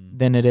me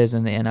than it is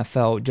in the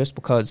NFL, just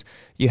because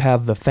you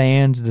have the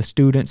fans, the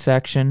student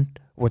section,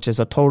 which is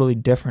a totally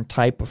different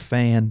type of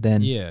fan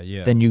than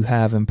you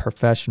have in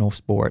professional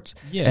sports.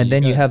 Yeah, and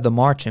then you got- have the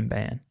marching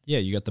band. Yeah,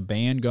 you got the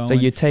band going. So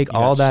you take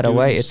got all that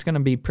away, students. it's going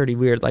to be pretty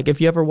weird. Like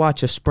if you ever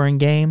watch a spring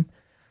game,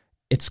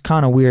 it's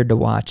kind of weird to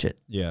watch it.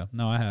 Yeah,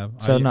 no, I have.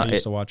 So I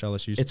used to watch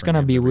LSU. It's spring going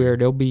to games be every year.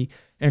 weird. It'll be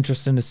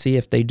interesting to see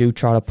if they do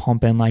try to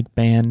pump in like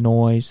band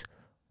noise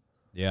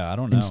Yeah, I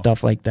don't know. and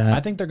stuff like that. I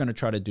think they're going to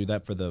try to do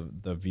that for the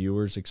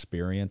viewers'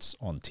 experience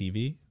on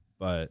TV,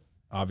 but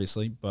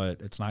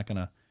it's not going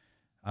to.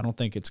 I don't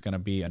think it's going to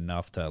be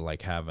enough to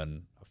like have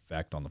an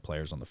effect on the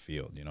players on the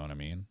field. You know what I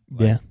mean?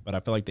 Yeah. But I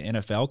feel like the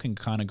NFL can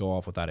kind of go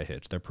off without a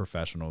hitch. They're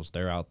professionals.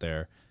 They're out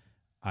there.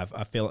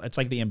 I feel it's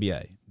like the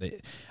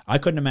NBA. I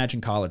couldn't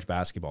imagine college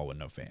basketball with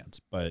no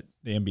fans, but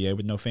the NBA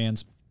with no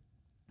fans,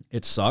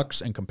 it sucks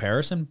in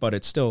comparison, but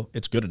it's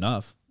good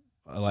enough.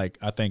 Like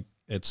I think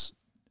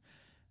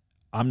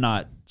I'm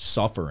not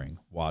suffering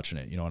watching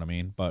it. You know what I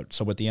mean? But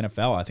so with the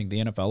NFL, I think the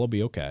NFL will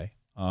be okay.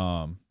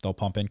 They'll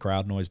pump in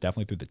crowd noise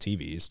definitely through the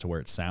TVs to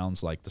where it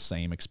sounds like the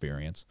same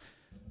experience.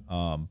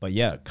 But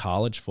yeah,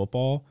 college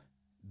football,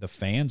 the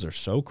fans are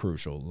so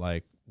crucial.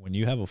 Like when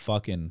you have a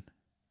fucking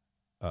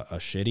a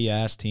shitty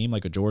ass team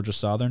like a Georgia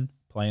Southern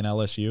playing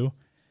LSU,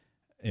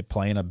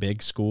 playing a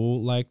big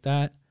school like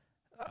that,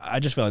 I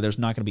just feel like there's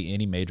not going to be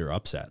any major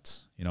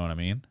upsets. You know what I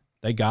mean?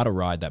 They got to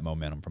ride that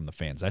momentum from the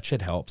fans. That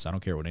shit helps. I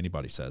don't care what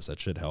anybody says. That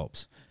shit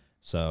helps.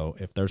 So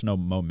if there's no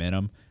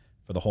momentum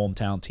for the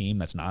hometown team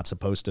that's not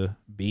supposed to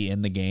be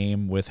in the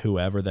game with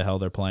whoever the hell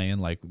they're playing,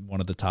 like one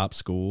of the top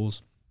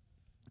schools,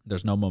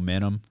 there's no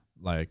momentum.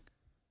 Like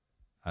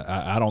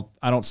I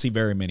don't see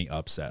very many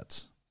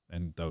upsets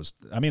And those,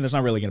 I mean, there's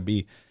not really going to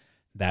be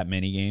that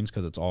many games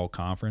because it's all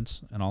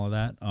conference and all of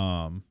that.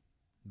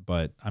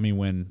 But I mean,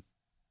 when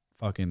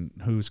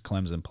who's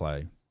Clemson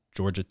play?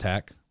 Georgia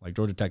Tech. Like,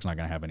 Georgia Tech's not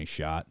going to have any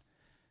shot.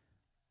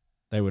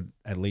 They would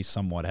at least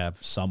somewhat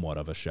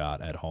of a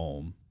shot at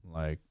home.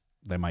 Like,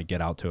 they might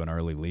get out to an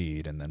early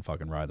lead and then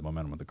fucking ride the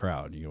momentum of the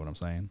crowd. You know what I'm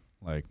saying?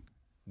 Like,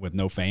 with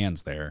no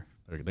fans there,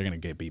 they're going to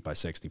get beat by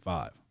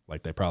 65.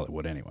 Like, they probably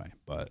would anyway.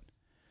 But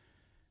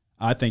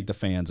I think the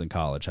fans in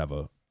college have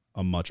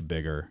a much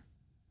bigger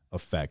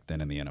effect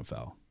than in the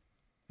NFL,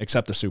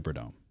 except the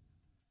Superdome.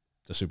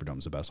 The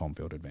Superdome's the best home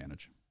field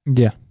advantage.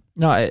 Yeah.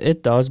 No,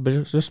 it does, but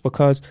it's just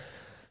because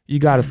you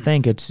got to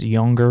think it's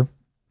younger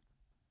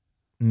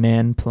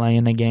men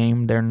playing a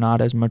game. They're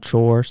not as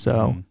mature,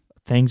 so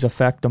things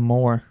affect them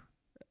more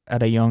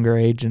at a younger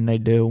age than they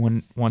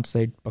do once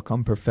they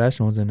become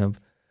professionals and have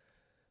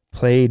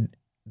played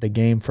the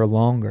game for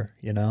longer,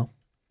 you know?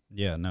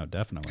 Yeah, no,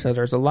 definitely. So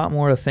there's a lot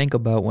more to think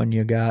about when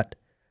you got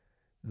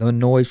the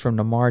noise from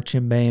the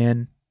marching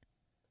band,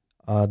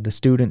 the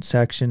student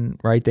section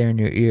right there in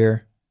your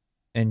ear,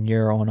 and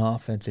you're on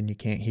offense and you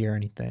can't hear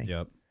anything.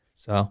 Yep.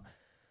 So,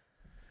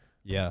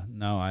 yeah,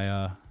 no,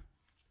 I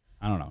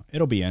don't know.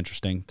 It'll be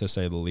interesting to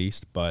say the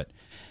least, but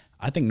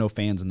I think no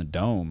fans in the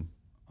Dome.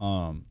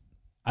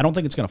 I don't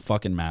think it's gonna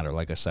fucking matter,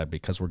 like I said,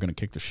 because we're gonna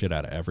kick the shit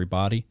out of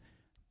everybody.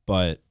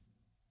 But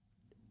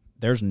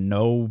there's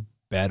no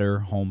better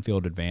home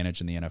field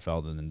advantage in the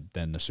NFL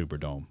than the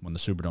Superdome when the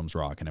Superdome's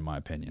rocking, in my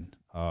opinion.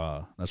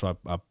 That's why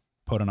I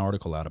put an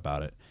article out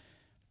about it.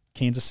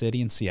 Kansas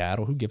City and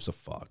Seattle, who gives a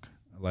fuck?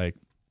 Like,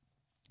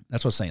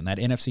 that's what I'm saying. That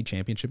NFC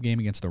Championship game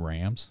against the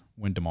Rams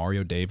when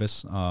Demario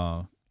Davis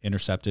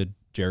intercepted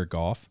Jared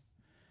Goff,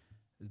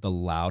 the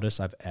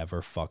loudest I've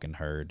ever fucking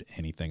heard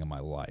anything in my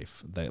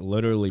life. That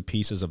literally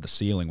pieces of the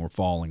ceiling were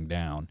falling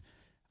down.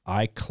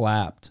 I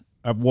clapped.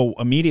 Well,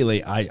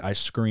 immediately I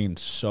screamed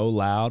so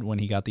loud when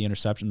he got the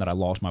interception that I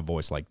lost my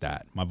voice like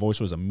that. My voice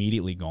was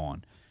immediately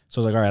gone.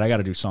 So I was like, all right, I got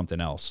to do something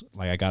else.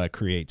 Like, I got to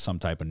create some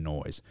type of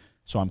noise.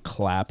 So I'm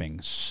clapping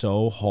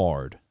so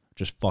hard,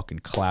 just fucking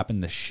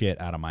clapping the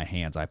shit out of my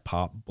hands. I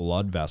pop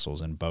blood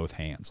vessels in both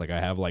hands. Like, I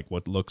have like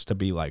what looks to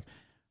be like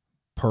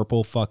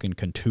purple fucking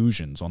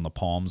contusions on the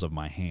palms of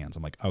my hands.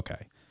 I'm like,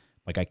 okay.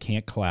 Like, I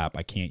can't clap.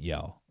 I can't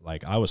yell.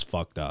 Like, I was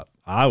fucked up.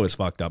 I was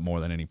fucked up more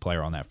than any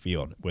player on that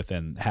field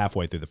within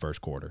halfway through the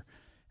first quarter.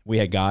 We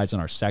had guys in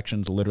our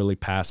sections literally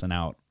passing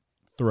out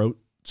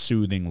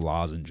throat-soothing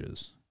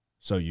lozenges.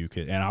 So you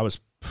could, and I was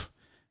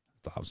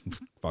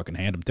fucking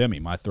hand them to me.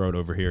 My throat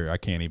over here, I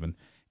can't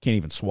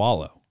even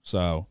swallow.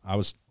 So I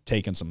was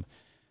taking some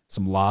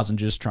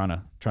lozenges trying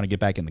to get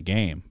back in the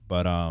game.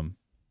 But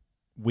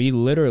we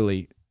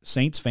literally,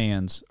 Saints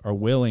fans are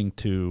willing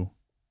to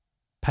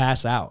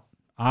pass out.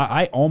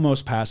 I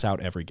almost pass out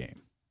every game.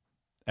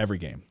 Every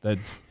game.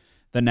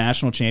 The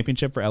national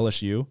championship for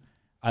LSU,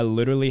 I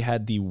literally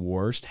had the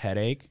worst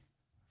headache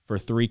for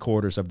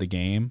 3/4 of the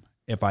game.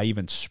 If I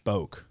even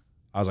spoke,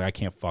 I was like, I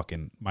can't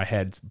fucking, my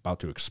head's about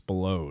to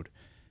explode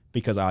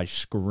because I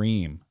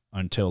scream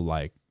until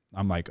like,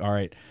 I'm like, all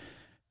right,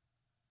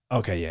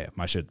 okay, yeah,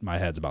 my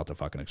head's about to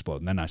fucking explode.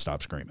 And then I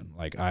stop screaming.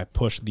 Like, I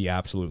push the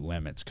absolute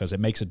limits because it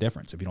makes a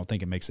difference. If you don't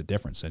think it makes a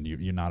difference, then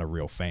you're not a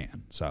real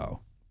fan.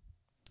 So,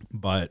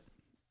 but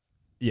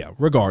yeah,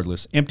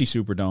 regardless, empty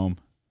Superdome,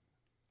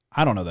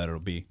 I don't know that it'll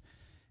be.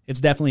 It's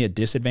definitely a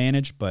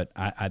disadvantage, but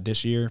I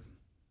this year,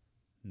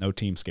 no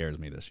team scares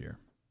me this year.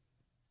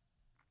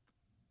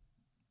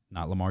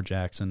 Not Lamar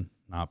Jackson,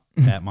 not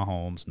Pat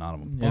Mahomes, not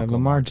him. Yeah,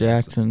 Lamar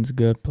Jackson's a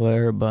good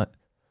player, but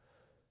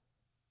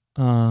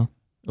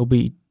it'll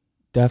be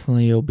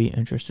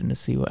interesting to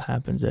see what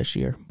happens this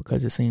year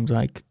because it seems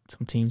like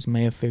some teams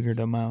may have figured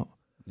him out.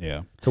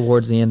 Yeah,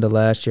 towards the end of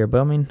last year,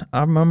 but I mean,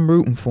 I'm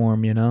rooting for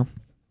him, you know,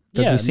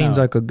 because he seems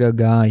like a good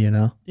guy, you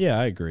know. Yeah,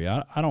 I agree.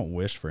 I don't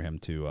wish for him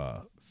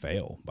to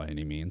fail by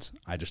any means.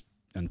 I just,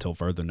 until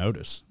further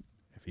notice,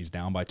 if he's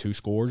down by 2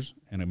 scores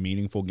in a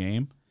meaningful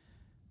game,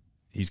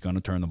 he's going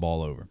to turn the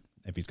ball over.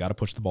 If he's got to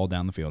push the ball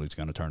down the field, he's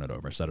going to turn it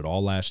over. I said it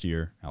all last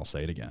year. I'll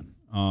say it again.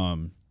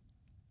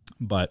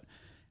 But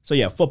so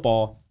yeah,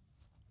 football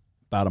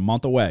about a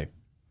month away.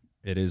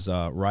 It is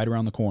right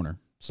around the corner.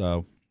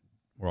 So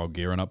we're all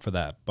gearing up for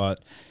that.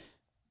 But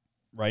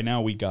right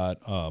now we got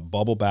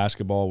bubble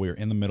basketball. We're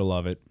in the middle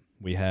of it.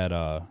 We had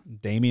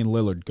Damian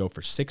Lillard go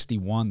for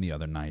 61 the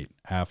other night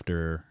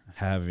after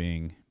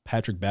having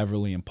Patrick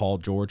Beverley and Paul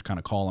George kind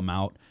of call him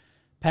out.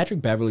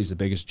 Patrick Beverley's the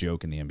biggest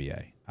joke in the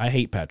NBA. I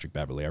hate Patrick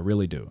Beverley. I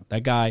really do.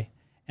 That guy,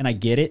 and I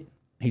get it.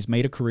 He's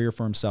made a career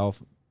for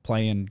himself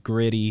playing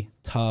gritty,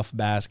 tough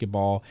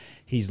basketball.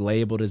 He's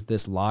labeled as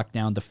this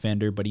lockdown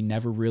defender, but he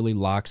never really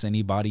locks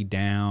anybody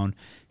down.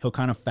 He'll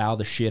kind of foul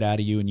the shit out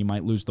of you, and you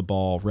might lose the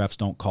ball. Refs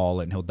don't call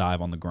it, and he'll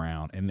dive on the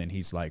ground. And then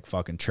he's like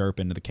fucking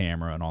chirping to the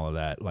camera and all of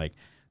that. Like,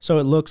 so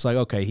it looks like,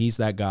 okay, he's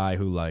that guy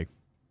who like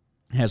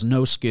has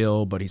no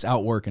skill, but he's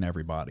outworking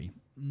everybody.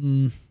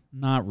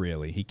 Not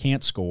really. He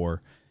can't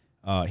score.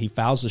 He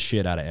fouls the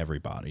shit out of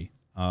everybody.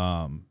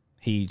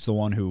 He's the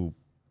one who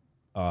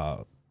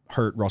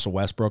hurt Russell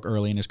Westbrook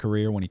early in his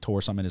career when he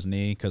tore something in his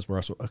knee because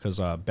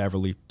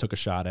Beverly took a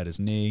shot at his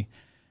knee,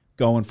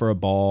 going for a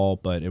ball,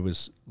 but it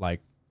was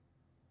like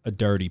a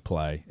dirty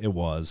play. It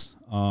was.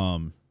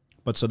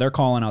 But so they're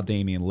calling out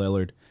Damian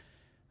Lillard,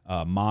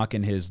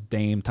 mocking his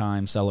Dame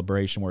time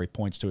celebration where he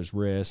points to his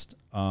wrist,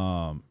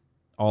 all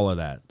of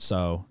that.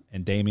 So,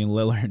 and Damian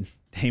Lillard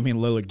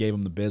gave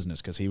him the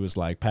business because he was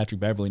like, Patrick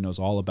Beverly knows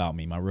all about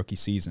me, my rookie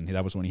season.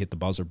 That was when he hit the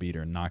buzzer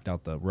beater and knocked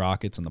out the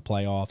Rockets in the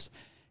playoffs.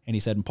 And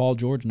he said, and Paul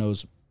George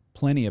knows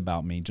plenty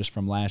about me just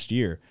from last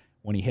year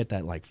when he hit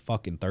that like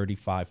fucking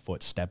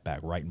 35-foot step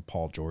back right in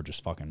Paul George's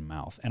fucking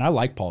mouth. And I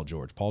like Paul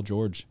George. Paul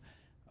George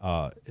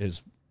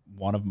is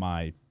one of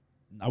my,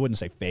 I wouldn't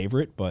say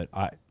favorite, but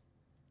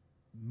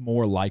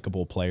more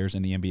likable players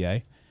in the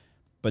NBA.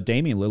 But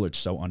Damian Lillard's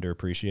so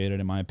underappreciated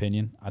in my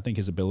opinion. I think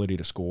his ability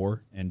to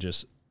score and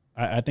just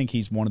I think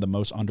he's one of the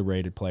most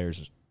underrated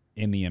players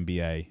in the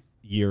NBA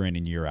year in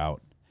and year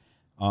out.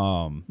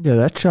 Yeah,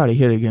 that shot he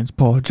hit against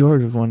Paul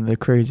George was one of the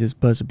craziest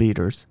buzzer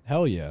beaters.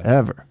 Hell yeah.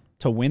 Ever.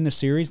 To win the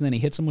series and then he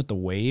hits him with the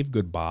wave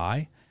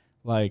goodbye.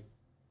 Like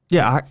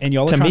yeah, and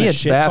y'all are to trying me to it's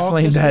shit talk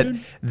baffling this that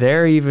dude?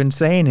 they're even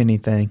saying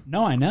anything.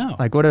 No, I know.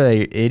 Like what are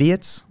they,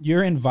 idiots?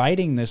 You're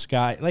inviting this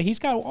guy. Like he's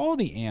got all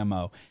the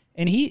ammo.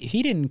 And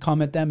he didn't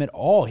come at them at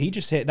all. He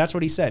just hit. That's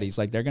what he said. He's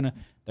like, they're gonna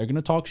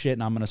talk shit,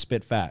 and I'm gonna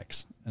spit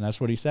facts. And that's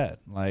what he said.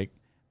 Like,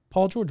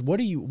 Paul George, what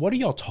are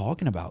y'all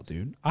talking about,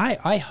 dude?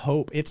 I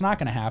hope it's not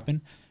gonna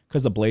happen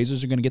because the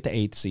Blazers are gonna get the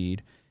 8th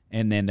seed,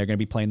 and then they're gonna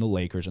be playing the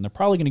Lakers, and they're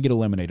probably gonna get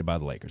eliminated by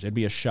the Lakers. It'd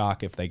be a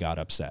shock if they got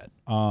upset,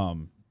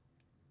 or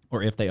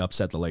if they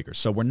upset the Lakers.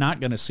 So we're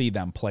not gonna see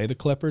them play the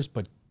Clippers.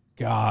 But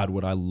God,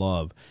 would I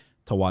love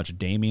to watch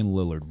Damian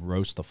Lillard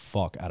roast the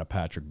fuck out of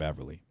Patrick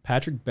Beverly.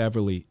 Patrick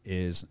Beverly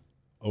is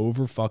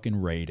over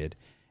fucking rated,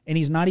 and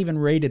he's not even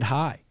rated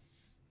high.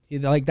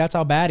 Like that's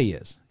how bad he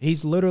is.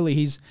 He's literally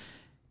he's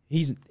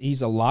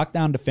a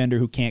lockdown defender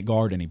who can't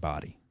guard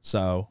anybody.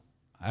 So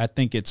I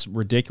think it's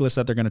ridiculous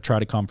that they're going to try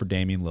to come for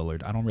Damian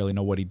Lillard. I don't really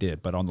know what he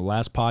did, but on the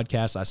last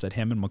podcast I said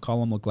him and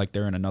McCollum look like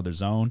they're in another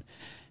zone,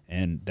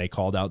 and they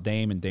called out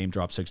Dame, and Dame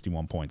dropped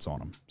 61 points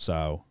on him.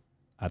 So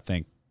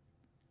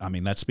I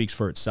mean, that speaks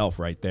for itself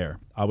right there.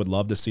 I would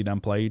love to see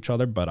them play each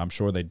other, but I'm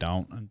sure they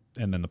don't.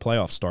 And then the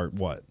playoffs start,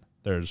 what?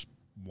 There's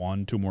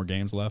 1-2 more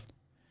games left?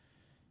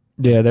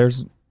 Yeah,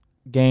 there's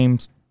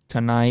games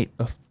tonight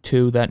of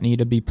 2 that need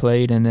to be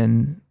played, and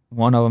then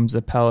one of them's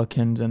the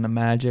Pelicans and the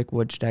Magic,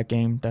 which that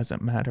game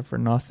doesn't matter for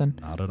nothing.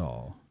 Not at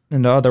all.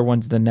 And the other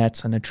one's the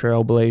Nets and the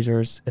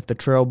Trailblazers. If the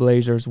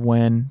Trailblazers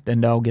win,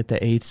 then they'll get the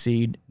 8th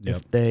seed. Yep.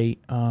 If they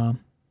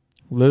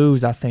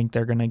lose, I think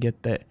they're going to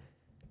get the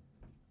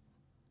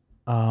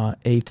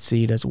 8th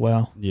seed as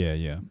well.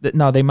 Yeah.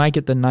 No, they might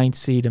get the 9th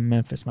seed, and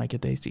Memphis might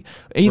get the 8th seed.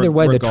 Either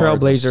way, the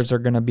Trailblazers are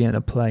going to be in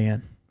a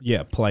play-in.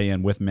 Yeah,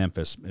 play-in with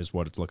Memphis is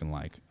what it's looking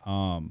like.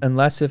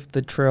 Unless if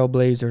the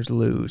Trailblazers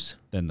lose.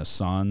 Then the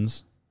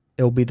Suns.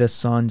 It'll be the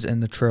Suns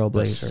and the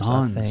Trailblazers, the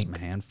Suns, I think.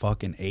 Man,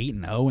 fucking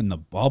 8-0 in the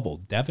bubble.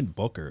 Devin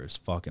Booker is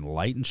fucking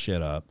lighting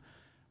shit up.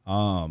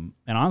 And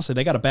honestly,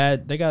 they got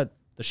the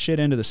shit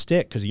end of the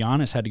stick because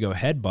Giannis had to go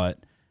headbutt.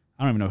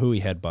 I don't even know who he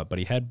headbutt, but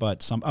he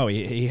headbutt some. Oh,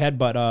 he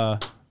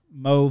headbutt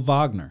Mo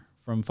Wagner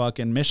from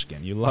fucking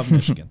Michigan. You love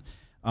Michigan.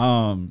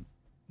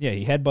 Yeah,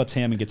 he headbutts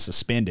him and gets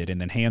suspended,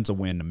 and then hands a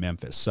win to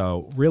Memphis.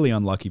 So really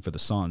unlucky for the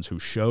Suns, who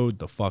showed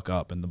the fuck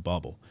up in the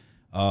bubble.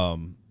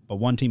 But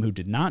one team who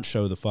did not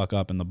show the fuck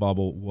up in the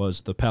bubble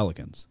was the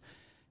Pelicans.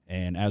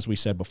 And as we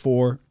said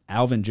before,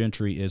 Alvin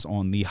Gentry is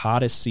on the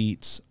hottest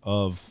seats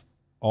of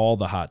all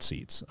the hot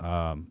seats.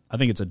 I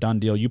think it's a done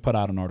deal. You put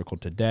out an article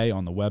today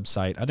on the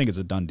website. I think it's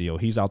a done deal.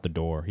 He's out the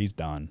door. He's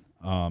done.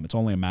 It's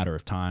only a matter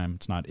of time.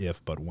 It's not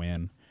if, but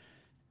when.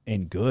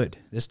 And good.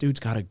 This dude's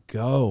got to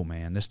go,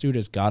 man. This dude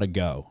has got to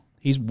go.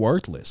 He's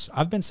worthless.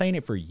 I've been saying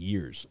it for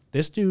years.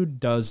 This dude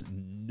does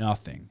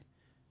nothing.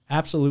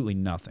 Absolutely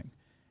nothing.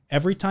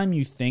 Every time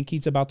you think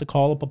he's about to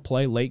call up a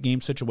play, late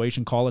game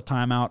situation, call a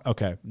timeout,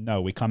 okay,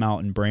 no, we come out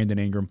and Brandon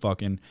Ingram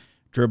fucking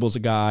dribbles a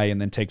guy and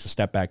then takes a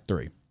step back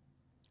 3.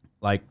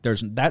 Like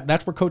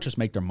that's where coaches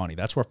make their money.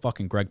 That's where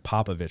fucking Greg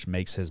Popovich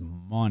makes his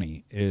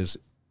money is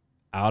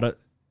after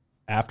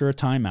a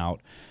timeout.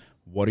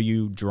 What are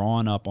you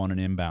drawing up on an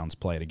inbounds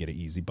play to get an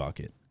easy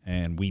bucket?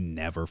 And we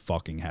never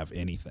fucking have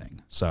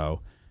anything.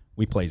 So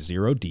we play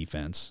zero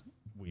defense.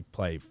 We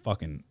play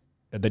fucking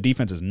the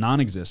defense is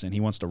non-existent. He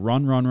wants to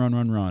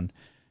run,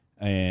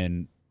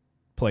 and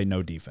play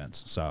no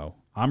defense. So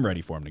I'm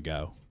ready for him to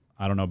go.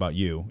 I don't know about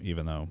you,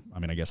 even though I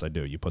guess I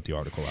do. You put the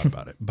article out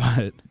about it,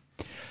 but.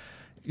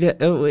 Yeah,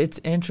 it's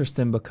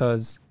interesting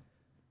because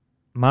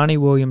Monty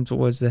Williams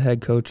was the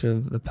head coach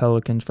of the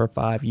Pelicans for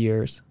 5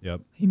 years.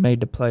 Yep. He made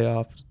the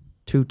playoffs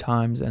 2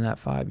 times in that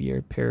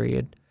 5-year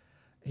period.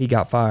 He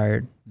got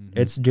fired. Mm-hmm.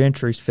 It's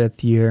Gentry's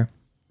 5th year.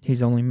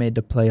 He's only made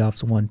the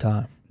playoffs 1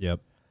 time.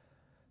 Yep.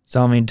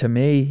 So, to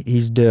me,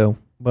 he's due.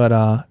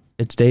 But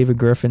it's David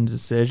Griffin's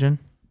decision.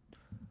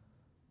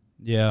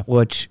 Yeah.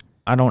 Which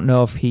I don't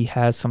know if he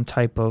has some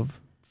type of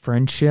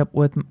friendship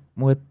with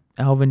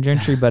Alvin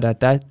Gentry, but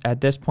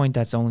at this point,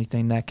 that's the only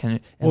thing that can.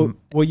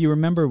 Well, you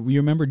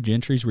remember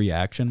Gentry's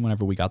reaction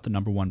whenever we got the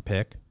number 1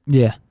 pick?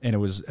 Yeah. And it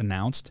was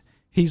announced.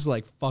 He's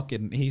like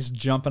he's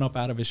jumping up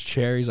out of his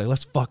chair. He's like,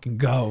 let's fucking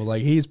go.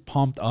 Like, he's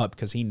pumped up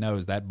because he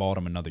knows that bought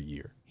him another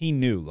year. He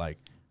knew, like,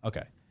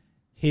 okay,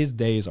 his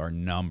days are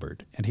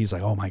numbered. And he's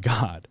like, oh my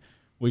God,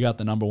 we got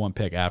the number 1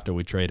 pick after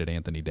we traded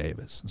Anthony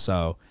Davis.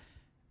 So,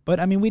 but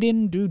I mean, we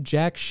didn't do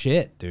jack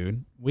shit,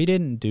 dude. We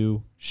didn't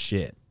do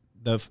shit.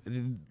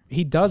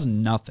 He does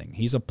nothing.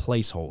 He's a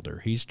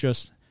placeholder. He's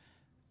just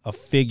a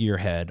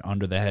figurehead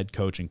under the head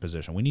coaching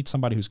position. We need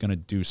somebody who's going to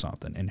do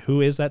something. And who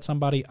is that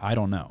somebody? I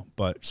don't know.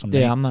 But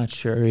I'm not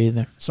sure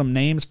either. Some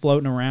names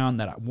floating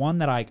around one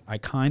that I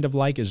kind of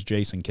like is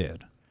Jason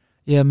Kidd.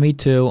 Yeah, me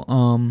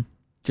too.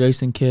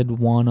 Jason Kidd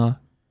won a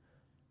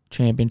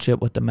championship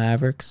with the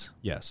Mavericks.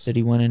 Yes. Did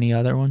he win any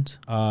other ones?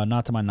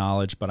 Not to my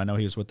knowledge, but I know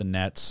he was with the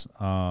Nets.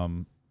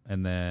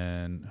 And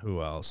then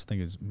who else? I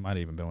think he might have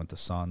even been with the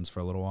Suns for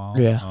a little while.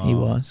 Yeah, he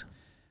was.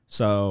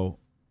 So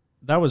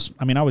I was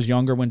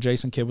younger when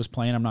Jason Kidd was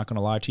playing. I'm not going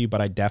to lie to you,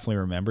 but I definitely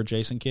remember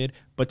Jason Kidd.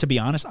 But to be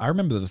honest, I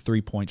remember the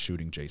 3-point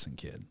shooting Jason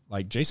Kidd.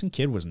 Like, Jason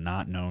Kidd was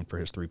not known for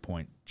his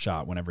 3-point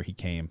shot whenever he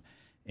came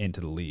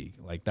into the league.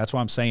 Like, that's why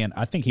I'm saying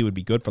I think he would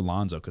be good for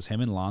Lonzo because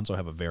him and Lonzo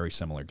have a very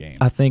similar game.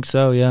 I think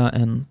so, yeah.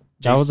 And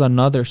that was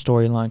another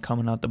storyline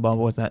coming out the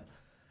bubble was that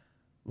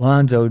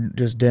Lonzo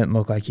just didn't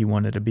look like he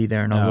wanted to be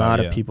there. And a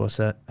lot of people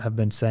have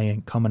been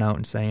coming out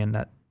and saying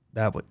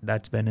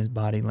that's been his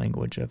body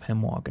language of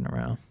him walking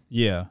around.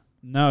 Yeah.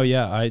 No,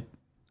 yeah,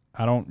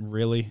 I don't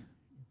really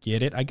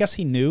get it. I guess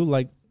he knew,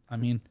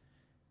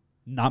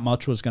 not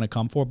much was going to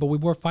come for it, but we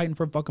were fighting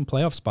for a fucking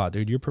playoff spot,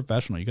 dude. You're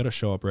professional. You got to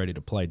show up ready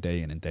to play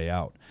day in and day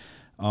out.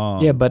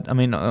 Yeah, but,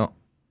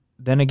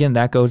 then again,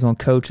 that goes on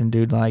coaching,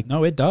 dude. Like,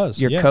 no, it does.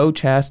 Your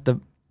coach has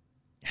to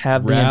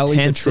have the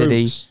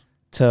intensity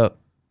to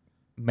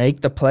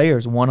make the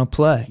players want to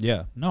play.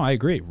 Yeah. No, I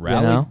agree.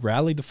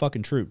 Rally the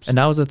fucking troops. And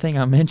that was the thing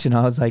I mentioned.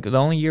 I was like, the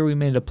only year we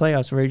made the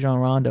playoffs, Rajon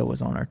Rondo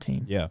was on our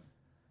team. Yeah.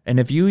 And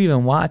if you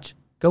even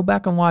go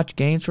back and watch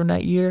games from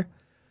that year,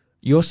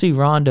 you'll see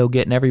Rondo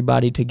getting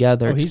everybody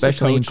together,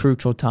 especially in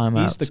crucial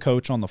timeouts. He's the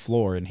coach on the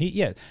floor.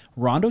 And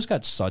Rondo's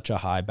got such a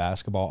high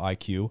basketball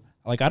IQ.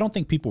 Like, I don't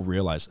think people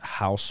realize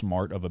how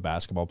smart of a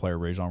basketball player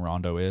Rajon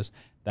Rondo is.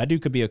 That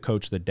dude could be a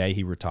coach the day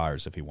he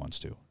retires if he wants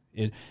to.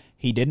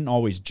 He didn't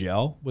always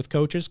gel with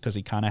coaches because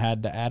he kind of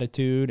had the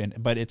attitude.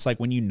 But it's like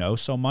when you know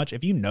so much,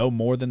 if you know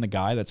more than the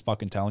guy that's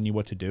fucking telling you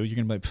what to do, you're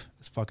going to be like,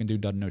 this fucking dude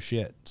doesn't know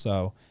shit.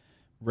 So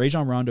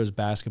Rajon Rondo's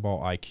basketball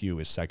IQ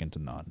is second to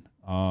none.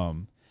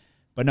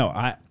 But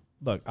no,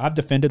 I've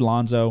defended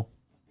Lonzo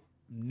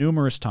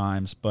numerous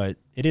times, but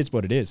it is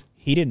what it is.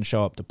 He didn't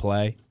show up to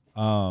play.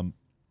 I'm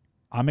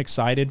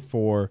excited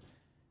for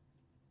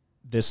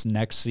this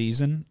next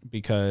season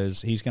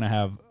because he's going to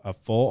have a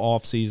full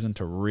off season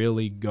to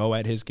really go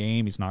at his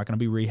game. He's not going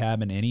to be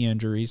rehabbing any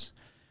injuries,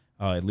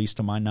 at least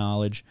to my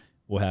knowledge.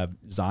 We'll have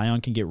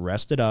Zion can get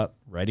rested up,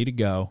 ready to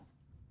go.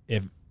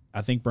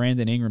 I think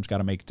Brandon Ingram's got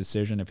to make a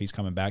decision if he's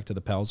coming back to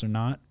the Pels or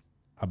not.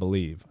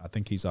 I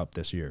think he's up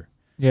this year.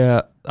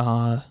 Yeah,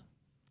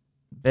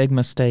 big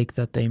mistake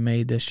that they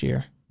made this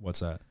year.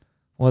 What's that?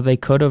 Well, they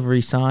could have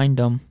re-signed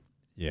him.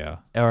 Yeah.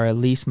 Or at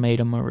least made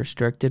him a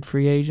restricted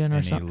free agent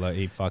or something.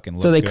 He fucking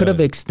looked So they good. could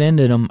have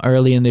extended him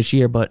early in this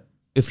year, but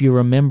if you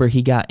remember,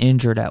 he got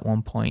injured at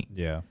one point.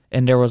 Yeah.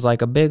 And there was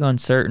like a big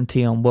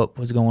uncertainty on what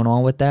was going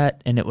on with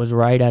that, and it was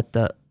right at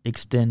the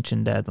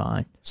extension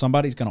deadline.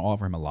 Somebody's going to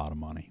offer him a lot of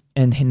money.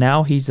 And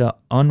now he's an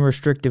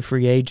unrestricted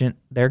free agent.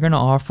 They're going to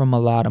offer him a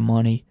lot of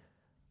money.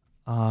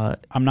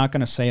 I'm not going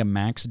to say a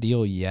max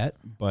deal yet,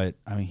 but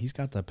I mean he's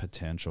got the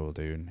potential,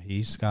 dude.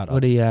 He's got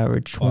what he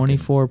average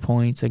 24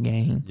 points a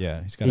game.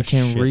 Yeah, he's got. He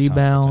can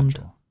rebound.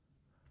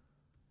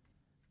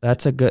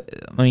 That's a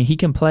good. I mean, he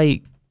can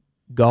play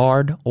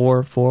guard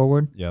or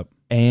forward. Yep.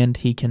 And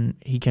he can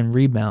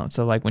rebound.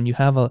 So like when you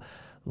have a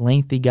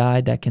lengthy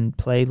guy that can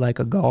play like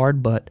a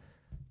guard but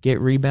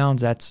get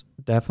rebounds, that's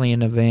definitely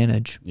an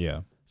advantage. Yeah.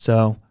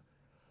 So.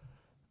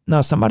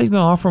 No, somebody's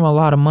going to offer him a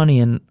lot of money,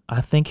 and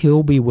I think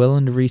he'll be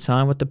willing to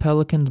re-sign with the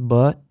Pelicans,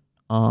 but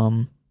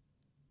I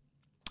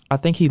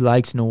think he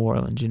likes New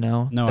Orleans,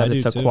 No, that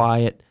it's a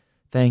quiet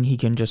thing. He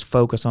can just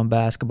focus on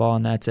basketball,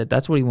 and that's it.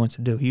 That's what he wants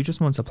to do. He just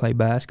wants to play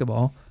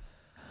basketball.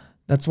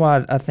 That's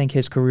why I think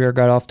his career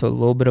got off to a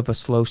little bit of a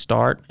slow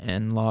start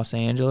in Los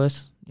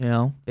Angeles.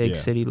 Big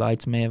city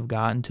lights may have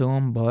gotten to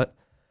him, but,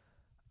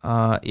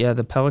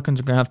 the Pelicans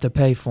are going to have to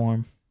pay for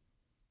him.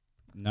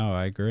 No,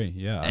 I agree.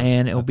 Yeah.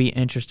 And it'll be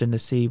interesting to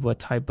see what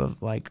type of,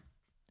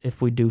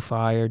 if we do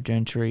fire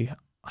Gentry,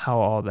 how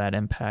all that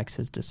impacts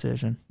his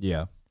decision.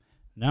 Yeah.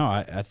 No,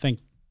 I think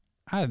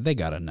they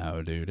got to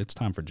know, dude. It's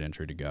time for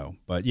Gentry to go.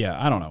 But,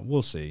 yeah, I don't know.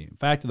 We'll see.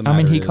 Fact of the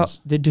matter is...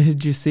 Did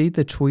you see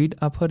the tweet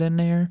I put in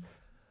there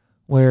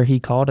where he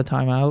called a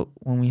timeout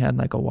when we had,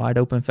 a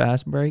wide-open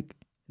fast break?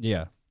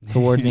 Yeah.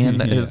 Towards the end,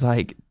 it was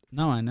like...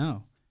 No, I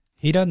know.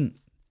 He doesn't...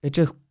 It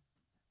just...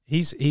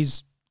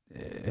 He's...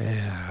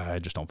 I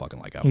just don't fucking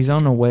like how he's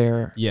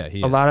unaware. Yeah,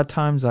 he a lot of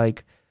times,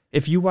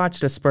 if you watch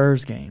the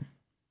Spurs game,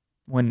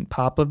 when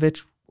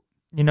Popovich,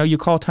 you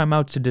call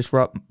timeouts to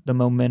disrupt the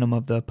momentum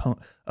of the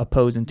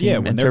opposing team. Yeah,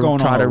 when and they're to going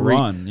try on to a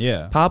run.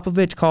 Yeah.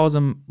 Popovich calls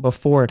them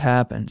before it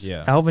happens.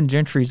 Yeah. Alvin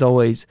Gentry's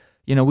always,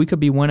 we could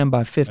be winning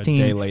by 15.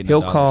 A day late and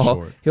He'll $1 call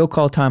short. he'll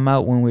call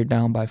timeout when we're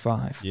down by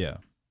 5. Yeah.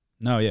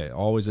 No, yeah.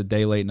 Always a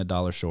day late and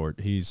 $1 short.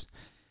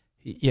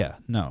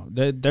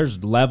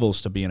 There's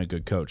levels to being a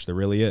good coach. There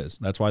really is.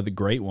 That's why the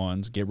great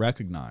ones get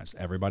recognized.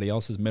 Everybody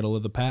else is middle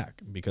of the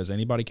pack because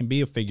anybody can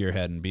be a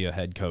figurehead and be a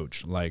head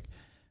coach.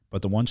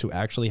 But the ones who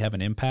actually have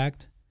an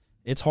impact,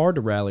 it's hard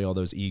to rally all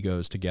those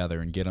egos together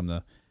and get them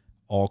to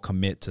all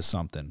commit to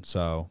something.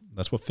 So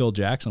that's what Phil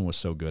Jackson was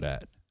so good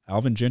at.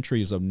 Alvin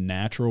Gentry is a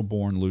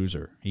natural-born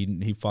loser.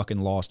 He fucking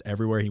lost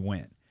everywhere he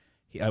went.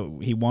 He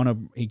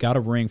got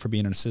a ring for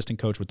being an assistant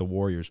coach with the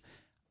Warriors.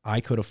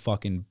 I could have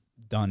fucking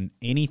done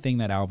anything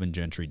that Alvin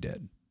Gentry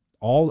did.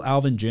 All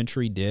Alvin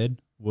Gentry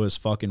did was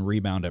fucking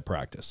rebound at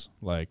practice.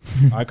 I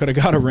could have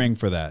got a ring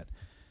for that.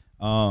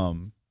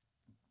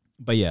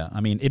 But yeah, I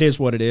mean, it is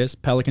what it is.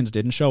 Pelicans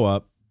didn't show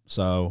up,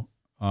 so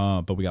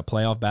but we got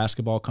playoff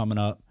basketball coming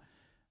up,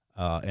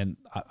 and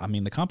I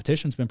mean the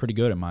competition's been pretty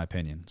good in my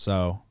opinion.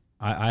 So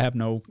I have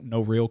no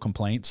real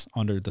complaints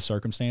under the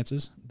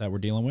circumstances that we're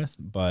dealing with,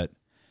 but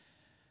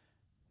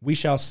we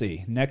shall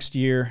see. Next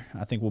year,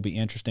 I think will be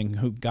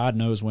interesting. God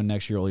knows when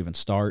next year will even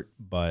start,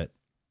 but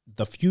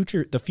the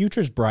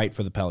future's bright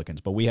for the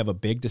Pelicans. But we have a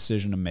big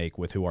decision to make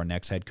with who our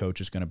next head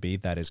coach is going to be.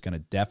 That is going to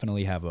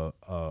definitely have a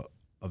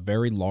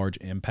very large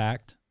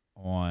impact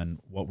on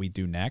what we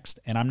do next.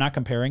 And I'm not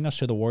comparing us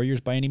to the Warriors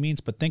by any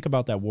means, but think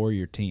about that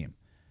Warrior team.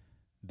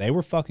 They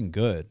were fucking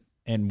good,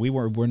 and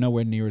we're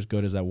nowhere near as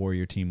good as that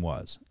Warrior team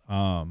was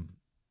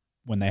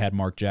when they had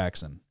Mark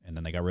Jackson. And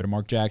then they got rid of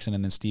Mark Jackson,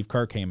 and then Steve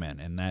Kerr came in.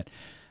 And that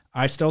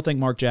I still think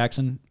Mark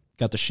Jackson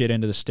got the shit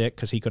into the stick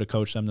because he could have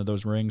coached them to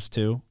those rings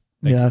too.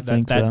 I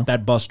think so.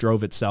 That bus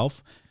drove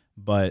itself.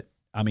 But,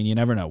 I mean, you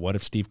never know. What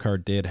if Steve Kerr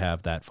did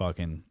have that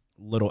fucking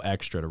little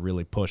extra to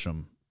really push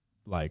them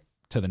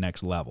to the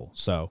next level?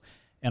 So,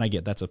 and I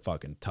get that's a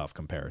fucking tough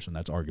comparison.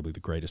 That's arguably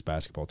the greatest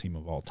basketball team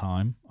of all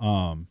time.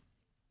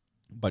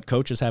 But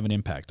coaches have an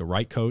impact. The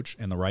right coach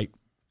and the right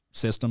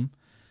system,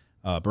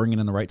 bringing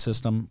in the right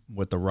system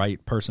with the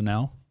right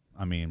personnel.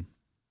 I mean,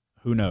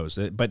 who knows?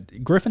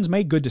 But Griffin's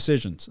made good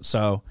decisions.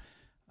 So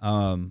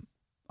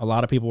a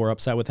lot of people were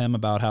upset with him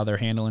about how they're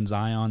handling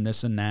Zion,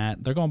 this and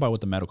that. They're going by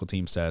what the medical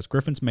team says.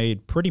 Griffin's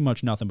made pretty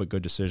much nothing but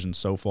good decisions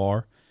so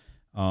far.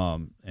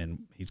 And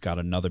he's got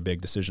another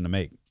big decision to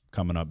make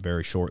coming up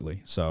very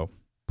shortly. So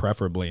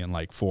preferably in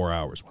 4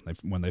 hours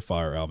when they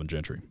fire Alvin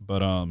Gentry.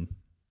 But I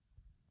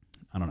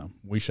don't know.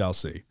 We shall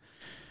see.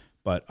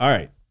 But all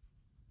right.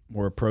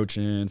 We're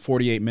approaching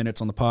 48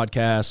 minutes on the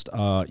podcast.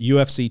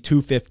 UFC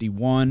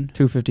 251.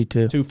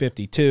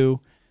 252.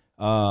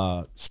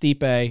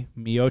 Stipe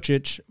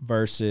Miocic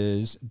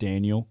versus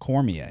Daniel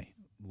Cormier.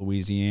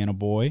 Louisiana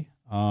boy.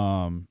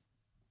 The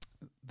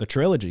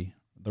trilogy.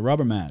 The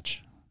rubber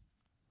match.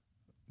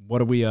 What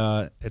do we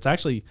it's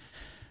actually,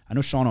 I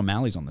know Sean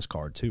O'Malley's on this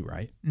card too,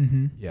 right?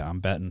 Mm-hmm. Yeah, I'm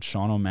betting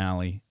Sean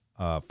O'Malley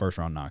first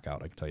round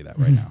knockout. I can tell you that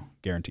right now.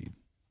 Guaranteed.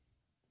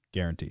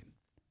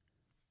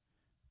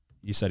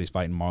 You said he's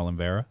fighting Marlon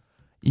Vera?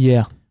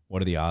 Yeah.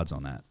 What are the odds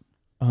on that?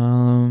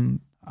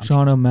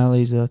 Sean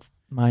O'Malley's a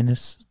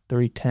minus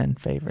 310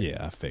 favorite.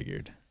 Yeah, I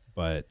figured.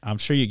 But I'm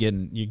sure you're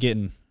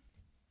getting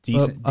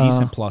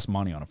decent plus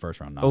money on a first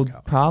round knockout.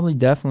 Will probably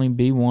definitely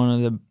be one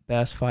of the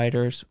best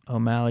fighters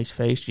O'Malley's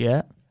faced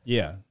yet.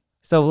 Yeah.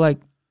 So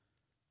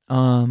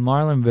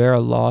Marlon Vera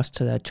lost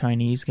to that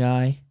Chinese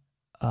guy,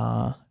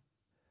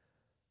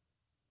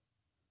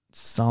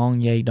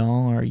 Song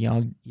Yadong or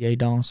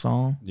Yadong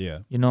Song. Yeah.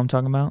 You know what I'm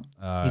talking about?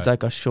 He's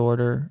like a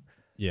shorter.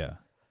 Yeah.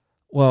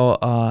 Well,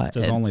 it's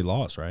his only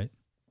loss, right?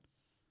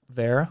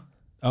 Vera?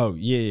 Oh,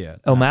 yeah.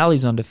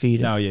 O'Malley's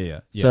undefeated. No,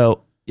 yeah.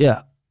 So,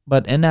 yeah.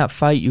 But in that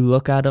fight, you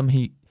look at him,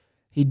 he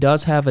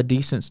does have a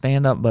decent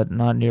stand-up, but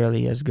not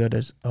nearly as good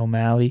as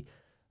O'Malley.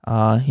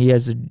 He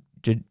has a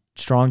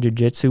strong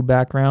jiu-jitsu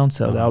background,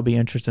 so that'll be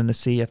interesting to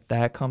see if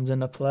that comes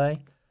into play.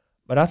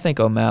 But I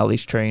think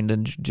O'Malley's trained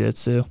in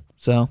jiu-jitsu,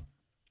 so...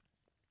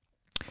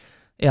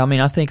 Yeah, I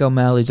mean, I think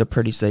O'Malley's a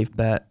pretty safe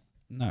bet.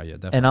 No, yeah,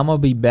 definitely. And I'm going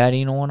to be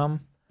betting on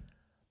him,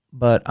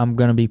 but I'm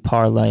going to be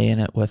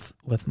parlaying it with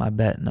my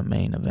bet in the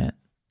main event.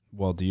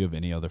 Well, do you have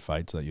any other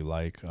fights that you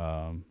like?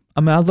 I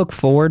mean, I look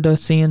forward to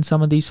seeing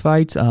some of these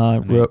fights.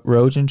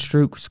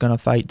 Rosenstruck's going to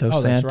fight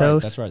Dos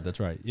Santos. That's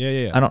right.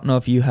 Yeah. I don't know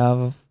if you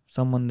have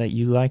someone that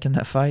you like in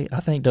that fight. I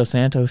think Dos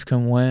Santos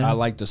can win. I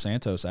like Dos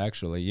Santos,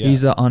 actually, yeah.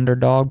 He's an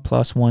underdog,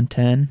 plus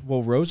 110.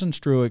 Well,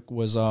 Rosenstruck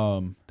was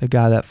the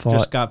guy that fought.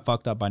 Just got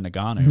fucked up by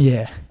Nagano.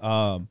 Yeah.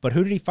 But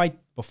who did he fight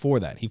before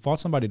that? He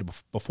fought somebody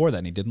before that,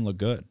 and he didn't look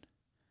good.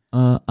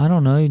 I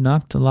don't know. He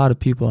knocked a lot of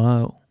people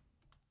out.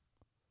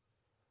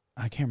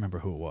 I can't remember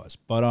who it was,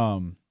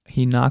 but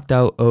he knocked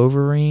out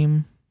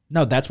Overeem.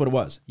 No, that's what it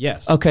was.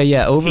 Yes. Okay,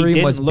 yeah.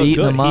 Overeem was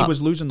beating him up. He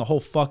was losing the whole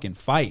fucking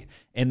fight,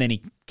 and then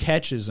he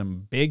catches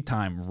him big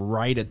time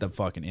right at the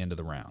fucking end of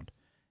the round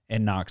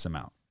and knocks him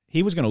out.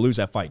 he was going to lose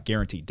that fight,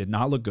 guaranteed. Did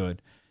not look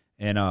good.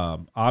 And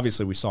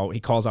obviously we saw he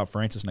calls out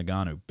Francis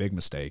Ngannou, big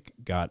mistake.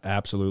 Got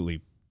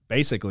absolutely,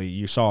 basically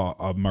you saw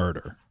a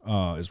murder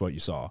is what you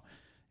saw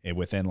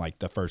within like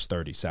the first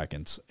 30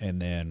 seconds.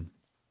 And then,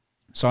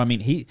 so I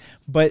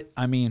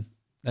mean,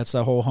 that's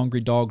the whole hungry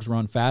dogs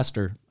run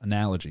faster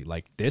analogy.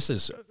 Like this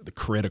is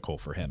critical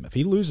for him. If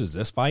he loses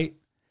this fight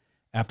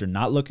after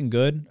not looking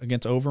good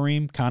against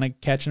Overeem, kind of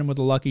catching him with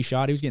a lucky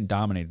shot, he was getting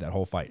dominated that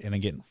whole fight and then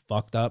getting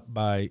fucked up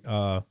by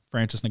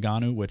Francis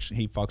Ngannou, which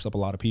he fucks up a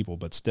lot of people,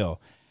 but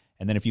still.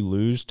 And then if you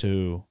lose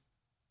to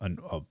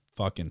a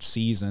fucking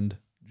seasoned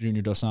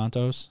Junior Dos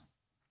Santos,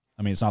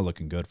 I mean, it's not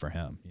looking good for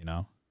him, you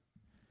know?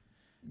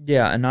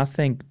 Yeah, and I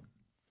think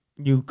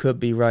you could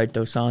be right.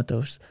 Dos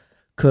Santos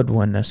could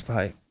win this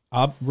fight.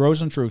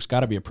 Rosenstruck's got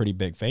to be a pretty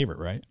big favorite,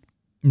 right?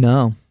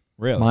 No.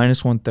 Really?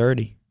 Minus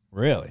 130.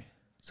 Really?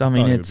 So, I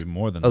mean, it it's would be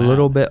more than a that.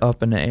 little bit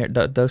up in the air.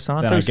 Dos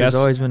Santos has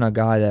always been a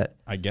guy that...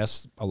 I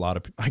guess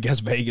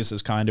Vegas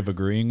is kind of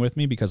agreeing with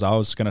me because I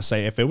was going to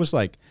say if it was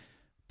like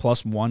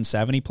plus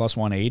 170, plus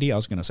 180, I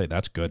was going to say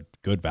that's good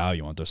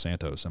value on Dos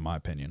Santos, in my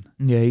opinion.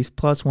 Yeah, he's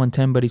plus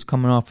 110, but he's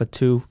coming off of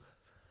 2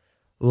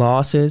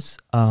 losses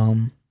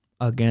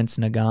against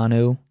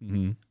Ngannou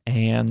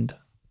and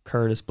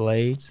Curtis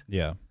Blades.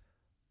 Yeah.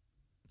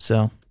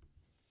 So,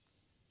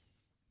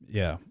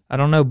 yeah. I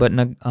don't know, but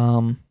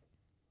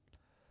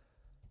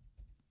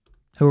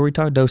who are we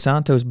talking? Dos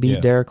Santos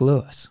beat Derek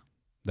Lewis.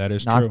 That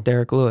is knocked true.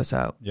 Derek Lewis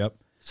out. Yep.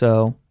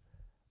 So,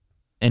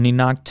 and he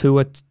knocked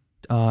Tua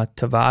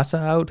Tavasa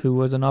out, who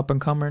was an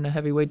up-and-comer in the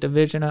heavyweight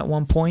division at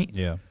one point.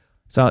 Yeah.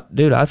 So,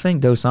 dude, I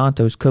think Dos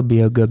Santos could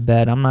be a good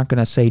bet. I'm not going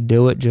to say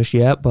do it just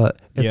yet,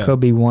 but it could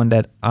be one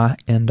that I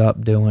end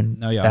up doing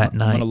that night. I'm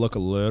going to look a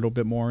little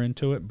bit more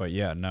into it, but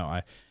yeah,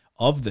 no,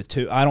 of the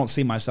two, I don't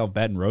see myself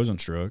betting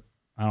Rosenstruck.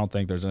 I don't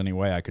think there's any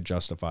way I could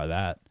justify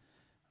that.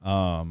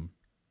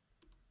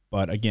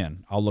 But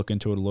again, I'll look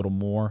into it a little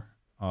more.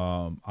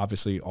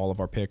 Obviously, all of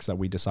our picks that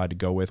we decide to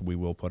go with, we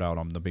will put out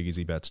on the Big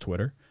Easy Bets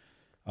Twitter.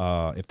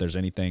 If there's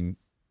anything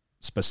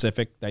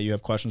specific that you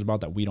have questions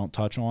about that we don't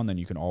touch on, then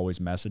you can always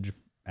message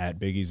at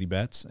Big Easy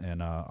Bets,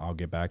 and I'll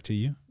get back to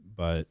you.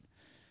 But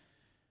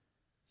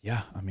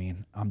yeah, I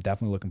mean, I'm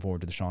definitely looking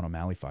forward to the Sean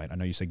O'Malley fight. I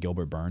know you said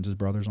Gilbert Burns'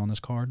 brother's on this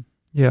card.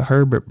 Yeah,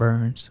 Herbert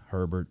Burns.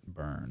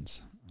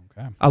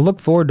 Okay. I look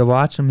forward to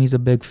watching him. He's a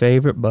big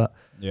favorite, but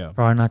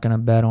probably not going to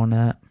bet on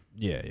that.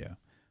 Yeah.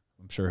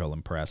 I'm sure he'll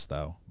impress,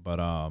 though. But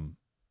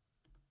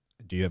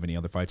do you have any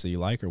other fights that you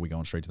like, or are we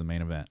going straight to the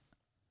main event?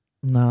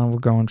 No, we're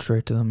going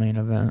straight to the main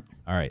event.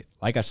 All right.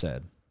 Like I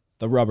said,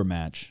 the rubber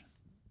match,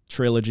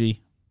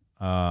 trilogy,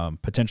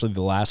 potentially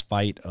the last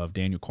fight of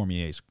Daniel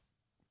Cormier's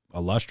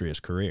illustrious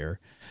career.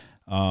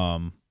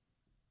 What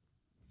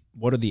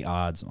are the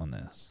odds on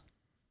this?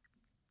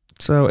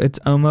 So it's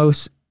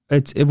almost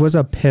it was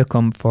a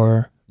pick'em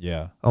for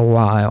a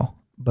while,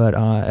 but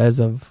as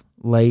of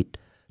late,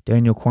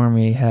 Daniel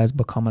Cormier has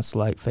become a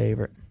slight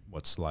favorite.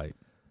 What's slight?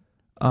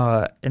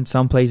 In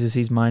some places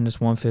he's minus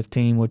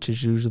 115, which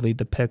is usually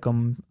the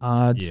pick'em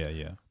odds.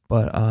 Yeah.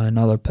 But in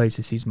other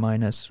places he's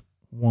minus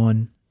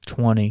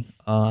 120.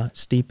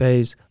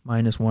 Stipe's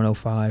minus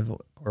 105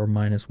 or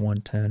minus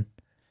 110.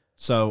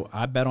 So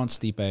I bet on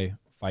Stipe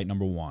fight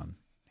number 1.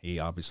 He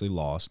obviously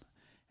lost.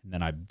 And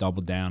then I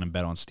doubled down and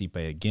bet on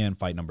Stipe again,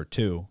 fight number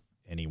 2,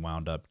 and he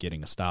wound up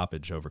getting a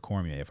stoppage over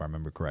Cormier, if I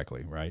remember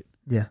correctly, right?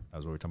 Yeah. That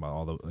was what we were talking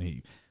about.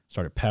 He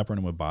started peppering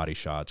him with body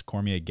shots.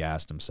 Cormier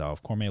gassed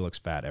himself. Cormier looks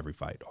fat every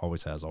fight.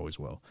 Always has, always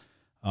will.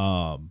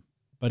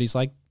 But he's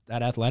like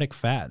that athletic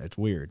fat. It's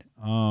weird.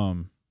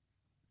 Stipe's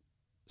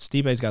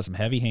got some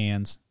heavy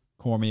hands.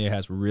 Cormier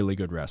has really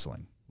good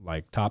wrestling,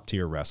 like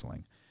top-tier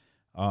wrestling.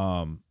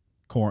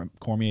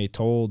 Cormier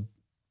told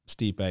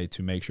Stipe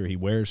to make sure he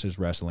wears his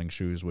wrestling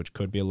shoes, which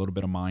could be a little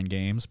bit of mind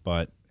games,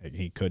 but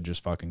he could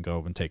just fucking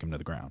go and take him to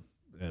the ground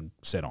and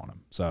sit on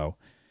him. So,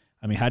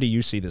 I mean, how do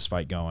you see this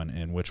fight going,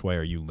 and which way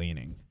are you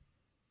leaning?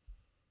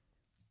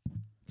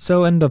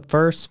 So in the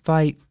first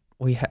fight,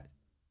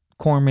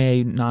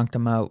 Cormier knocked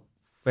him out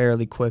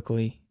fairly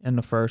quickly in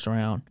the first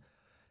round.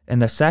 In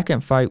the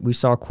second fight, we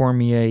saw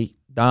Cormier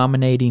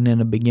dominating in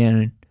the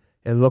beginning.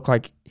 It looked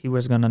like he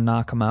was going to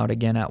knock him out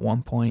again at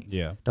one point.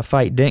 Yeah. The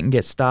fight didn't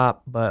get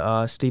stopped, but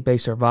Stipe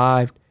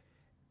survived.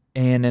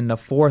 And in the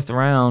fourth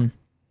round,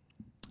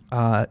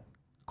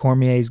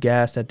 Cormier's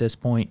gassed at this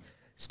point.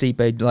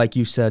 Stipe, like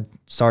you said,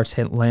 starts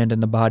landing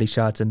the body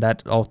shots, and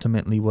that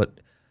ultimately what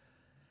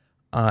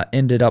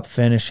ended up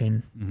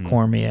finishing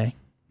Cormier.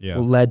 Yeah.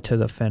 Led to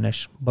the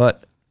finish.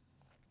 But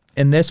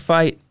in this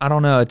fight, I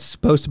don't know. It's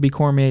supposed to be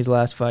Cormier's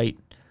last fight.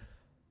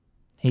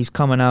 He's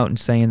coming out and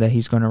saying that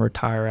he's going to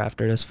retire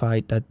after this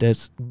fight, that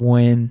this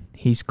win,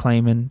 he's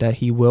claiming that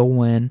he will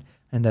win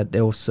and that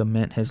it will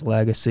cement his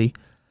legacy.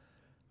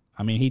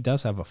 I mean, he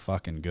does have a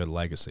fucking good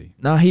legacy.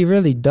 No, he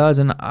really does,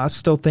 and I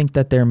still think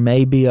that there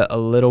may be a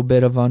little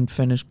bit of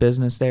unfinished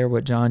business there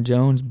with John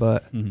Jones,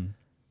 but,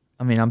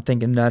 I mean, I'm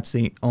thinking that's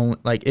the only,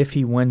 like, if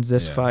he wins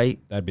this fight.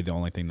 That'd be the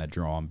only thing that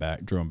drew him back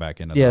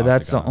into the the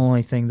that's octagon. the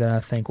only thing that I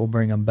think will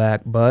bring him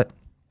back, but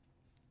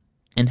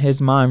in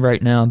his mind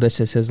right now, this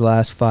is his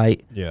last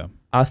fight. Yeah.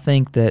 I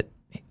think that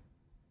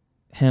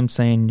him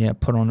saying, yeah,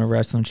 put on the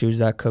wrestling shoes,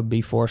 that could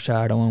be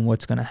foreshadowing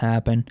what's going to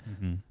happen.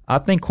 Mm-hmm. I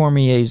think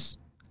Cormier's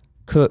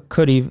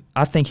could even,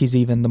 I think he's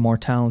even the more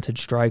talented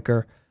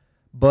striker.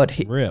 But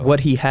Really? What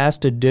he has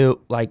to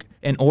do, like,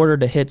 in order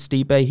to hit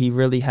Stipe, he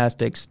really has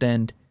to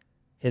extend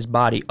his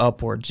body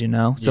upwards, you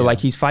know? So, Yeah. like,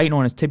 he's fighting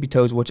on his tippy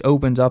toes, which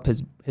opens up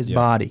his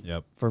body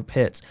for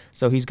hits.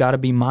 So he's got to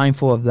be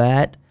mindful of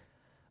that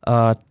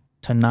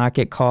to not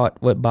get caught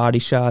with body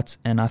shots,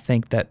 and I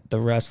think that the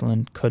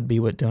wrestling could be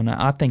what doing that.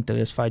 I think that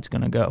this fight's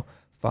going to go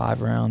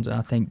 5 rounds, and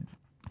I think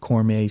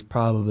Cormier's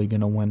probably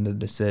going to win the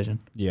decision.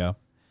 Yeah.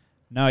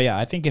 No, yeah,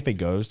 I think if it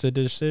goes to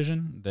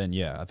decision, then,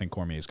 yeah, I think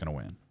Cormier's going to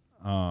win.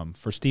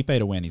 For Stipe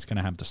to win, he's going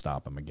to have to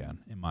stop him again,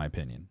 in my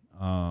opinion.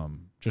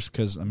 Just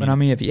because, I mean... But, I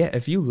mean,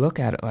 if you look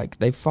at it, like,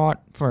 they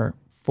fought for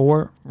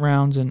 4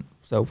 rounds, and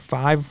so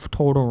 5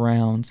 total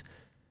rounds.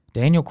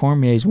 Daniel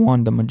Cormier's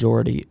won the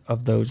majority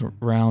of those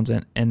rounds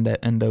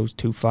in those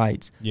 2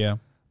 fights. Yeah.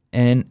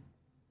 And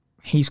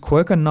he's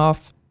quick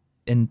enough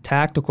and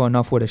tactical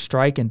enough with his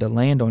striking to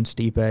land on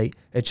Stipe.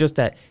 It's just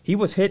that he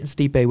was hitting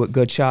Stipe with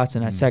good shots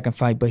in that second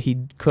fight, but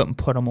he couldn't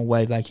put him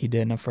away like he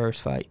did in the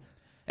first fight.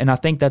 And I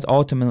think that's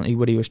ultimately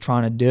what he was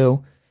trying to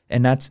do,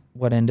 and that's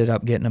what ended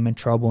up getting him in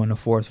trouble in the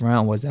 4th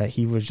round, was that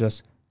he was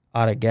just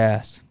out of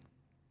gas.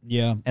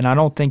 Yeah. And I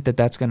don't think that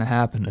that's going to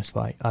happen this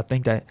fight. I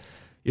think that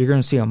you're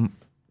going to see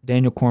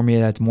Daniel Cormier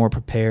that's more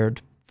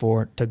prepared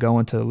to go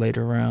into the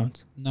later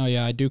rounds. No,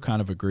 yeah, I do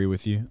kind of agree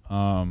with you.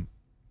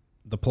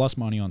 The plus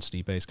money on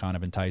Stipe is kind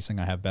of enticing.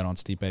 I have bet on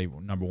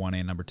Stipe number 1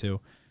 and number 2.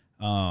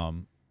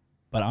 But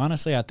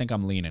honestly, I think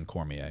I'm leaning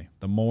Cormier.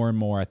 The more and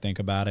more I think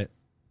about it,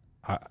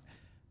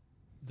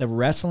 the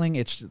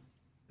wrestling,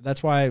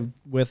 that's why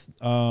with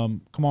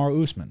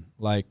Kamaru Usman,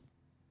 like,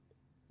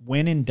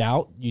 when in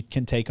doubt, you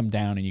can take him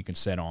down and you can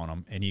sit on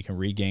him and you can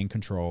regain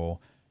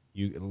control.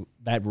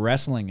 That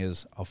wrestling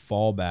is a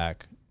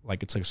fallback,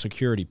 like it's a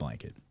security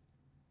blanket.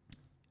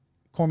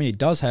 Cormier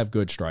does have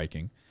good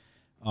striking.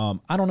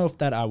 I don't know if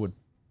that I don't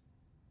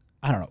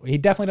know. He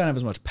definitely doesn't have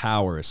as much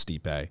power as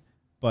Stipe,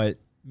 but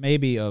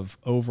maybe of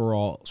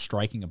overall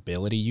striking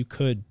ability, you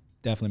could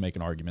definitely make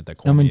an argument that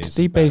Cormier is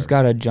Stipe's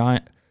got a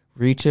giant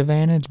reach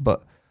advantage,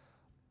 but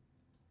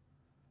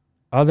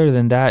other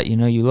than that, you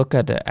know, you look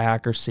at the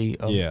accuracy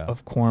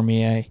of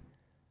Cormier,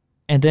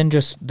 and then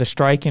just the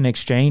striking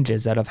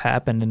exchanges that have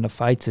happened in the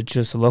fights, it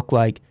just look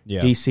like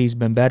DC's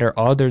been better,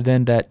 other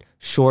than that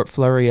short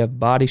flurry of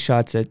body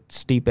shots that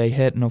Stipe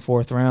hit in the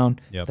 4th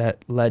round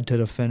that led to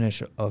the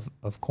finish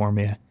of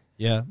Cormier.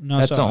 Yeah. No,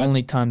 that's the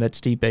only time that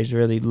Stipe's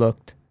really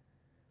looked,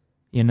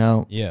 you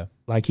know,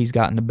 like he's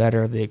gotten the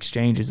better of the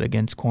exchanges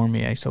against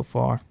Cormier so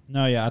far.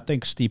 No, yeah, I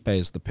think Stipe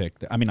is the pick.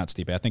 I mean, not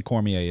Stipe. I think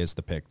Cormier is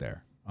the pick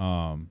there.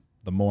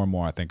 The more and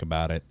more I think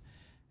about it,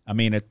 I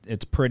mean,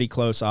 it's pretty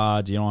close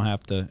odds. You don't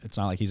have to. It's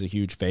not like he's a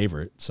huge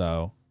favorite.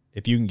 So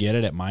if you can get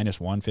it at minus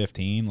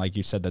 115, like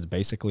you said,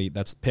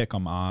 that's pick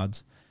 'em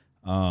odds.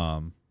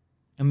 I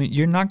mean,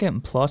 you're not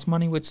getting plus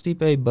money with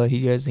Stipe, but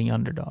he is the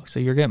underdog. So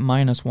you're getting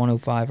minus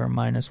 105 or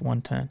minus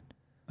 110.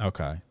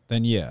 Okay,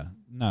 then you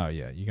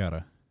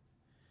gotta.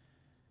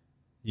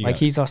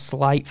 He's a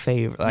slight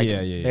favorite,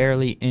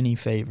 barely any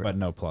favorite. But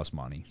no plus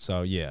money.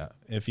 So, yeah,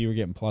 if you were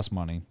getting plus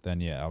money,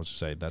 then, I would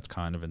say that's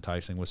kind of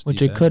enticing with Stipe.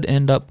 Which it could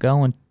end up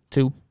going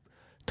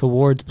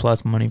towards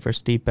plus money for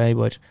Stipe,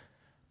 which,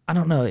 I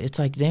don't know. It's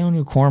like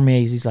Daniel Cormier,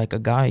 he's like a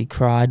guy, he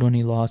cried when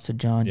he lost to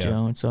John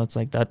Jones. So it's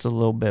like that's a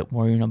little bit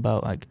worrying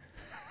about, like,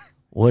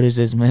 what is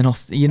his mental,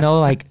 you know,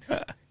 like,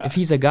 if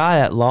he's a guy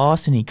that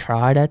lost and he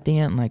cried at the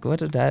end, like, what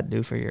did that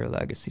do for your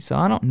legacy? So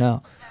I don't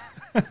know.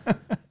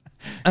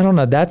 I don't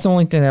know. That's the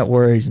only thing that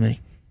worries me.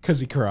 Because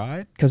he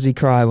cried? Because he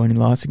cried when he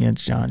lost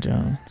against John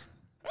Jones.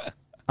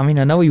 I mean,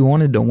 I know he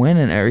wanted to win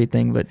and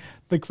everything, but...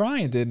 The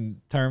crying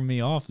didn't turn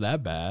me off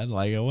that bad.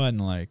 Like, it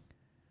wasn't like...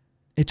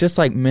 It's just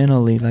like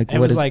mentally, like... It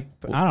was like,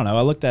 I don't know.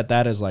 I looked at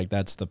that as like,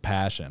 that's the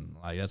passion.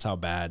 Like, that's how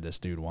bad this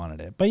dude wanted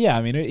it. But yeah,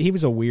 I mean, he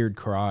was a weird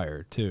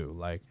crier too.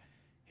 Like,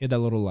 he had that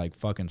little like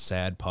fucking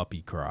sad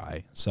puppy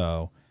cry.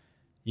 So,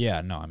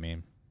 yeah, no, I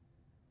mean...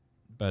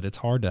 But it's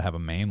hard to have a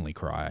manly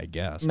cry, I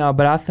guess. No,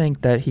 but I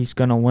think that he's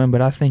going to win.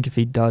 But I think if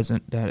he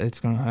doesn't, that it's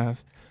going to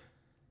have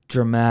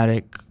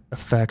dramatic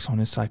effects on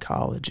his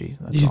psychology.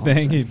 You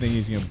think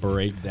he's going to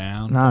break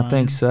down? No, I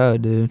think so,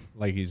 dude.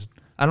 Like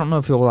I don't know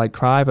if he'll like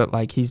cry, but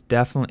like it's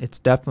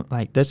definitely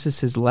like this is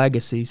his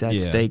legacy's at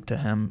stake to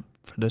him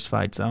for this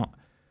fight. So I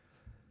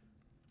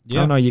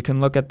don't know. You can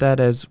look at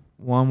that as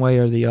one way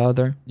or the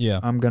other.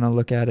 Yeah, I'm going to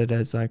look at it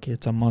as like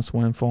it's a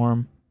must-win for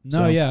him.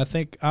 No, I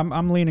think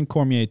I'm leaning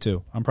Cormier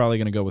too. I'm probably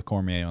going to go with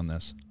Cormier on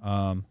this.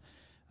 I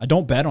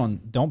don't bet on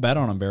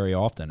him very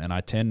often, and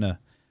I tend to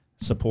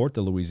support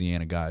the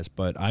Louisiana guys.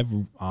 But I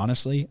don't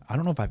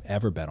know if I've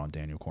ever bet on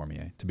Daniel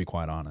Cormier, to be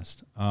quite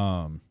honest.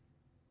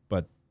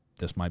 But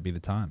this might be the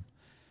time.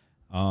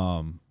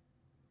 Yeah,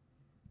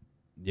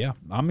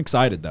 I'm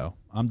excited though.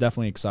 I'm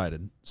definitely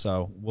excited.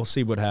 So we'll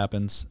see what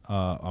happens.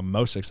 I'm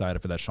most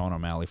excited for that Sean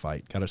O'Malley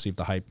fight. Got to see if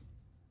the hype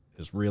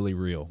is really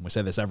real. We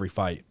say this every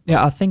fight.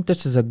 Yeah, I think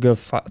this is a good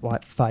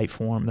fight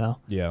for him, though.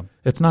 Yeah.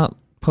 It's not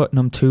putting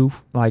him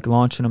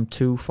launching him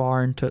too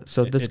far into.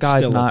 So this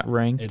guy's not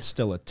ranked. It's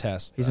still a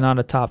test. He's not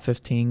a top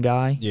 15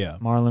 guy. Yeah.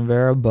 Marlon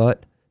Vera,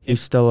 but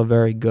he's still a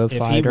very good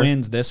fighter. If he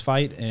wins this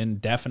fight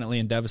definitely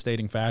in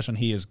devastating fashion,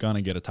 he is going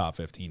to get a top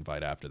 15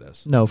 fight after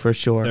this. No, for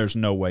sure. There's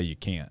no way you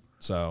can't.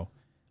 So,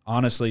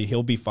 honestly,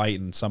 he'll be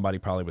fighting somebody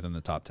probably within the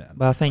top 10.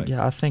 But I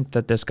think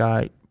that this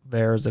guy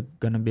Vera's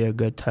going to be a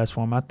good test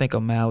for him. I think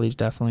O'Malley's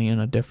definitely in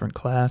a different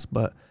class,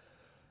 but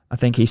I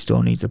think he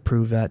still needs to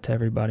prove that to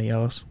everybody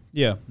else.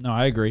 Yeah, no,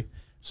 I agree.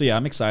 So, yeah,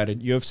 I'm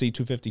excited. UFC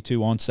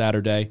 252 on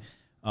Saturday.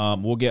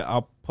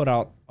 I'll put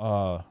out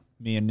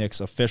me and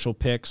Nick's official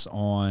picks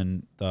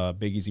on the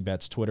Big Easy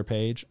Bets Twitter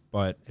page,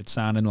 but it's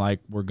sounding like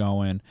we're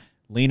going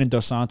Lean and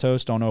Dos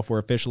Santos. Don't know if we're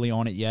officially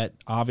on it yet.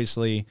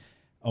 Obviously,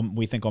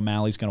 we think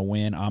O'Malley's going to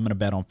win. I'm going to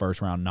bet on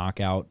first round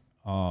knockout.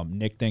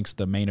 Nick thinks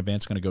the main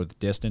event's going to go the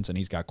distance, and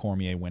he's got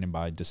Cormier winning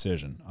by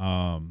decision.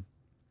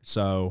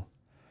 So,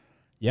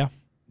 yeah.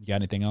 You got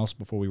anything else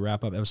before we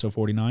wrap up episode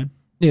 49?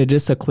 Yeah,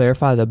 just to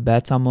clarify, the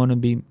bets I'm going to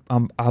be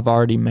I've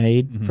already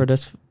made for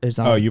this is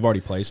you've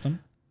already placed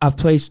them? I've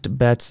placed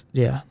bets,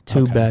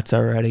 two bets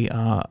already.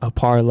 A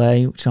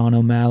parlay, Sean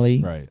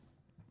O'Malley, right,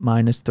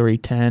 minus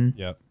 310.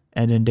 Yep.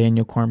 And then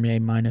Daniel Cormier,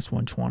 minus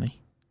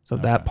 120. So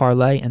that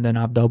parlay, and then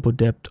I've double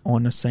dipped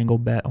on a single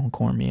bet on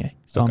Cormier.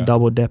 So I'm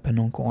double dipping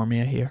on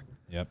Cormier here.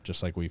 Yep,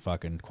 just like we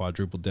fucking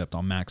quadruple dipped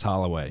on Max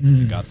Holloway.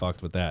 You got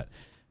fucked with that.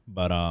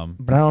 But I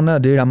don't know,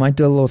 dude. I might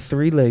do a little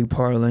 3-leg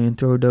parlay and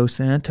throw Dos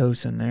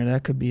Santos in there.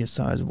 That could be a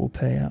sizable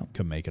payout.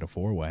 Could make it a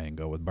 4-way and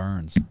go with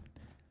Burns.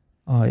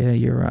 Oh, yeah,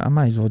 you're right. I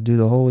might as well do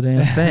the whole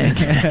damn thing.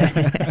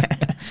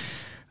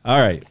 All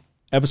right.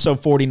 Episode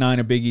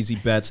 49 of Big Easy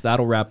Bets.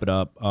 That'll wrap it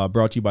up.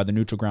 Brought to you by the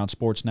Neutral Ground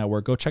Sports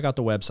Network. Go check out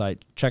the website.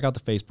 Check out the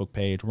Facebook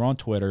page. We're on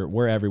Twitter.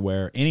 We're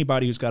everywhere.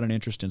 Anybody who's got an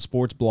interest in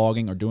sports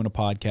blogging or doing a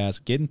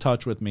podcast, get in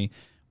touch with me.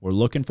 We're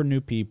looking for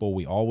new people.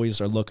 We always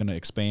are looking to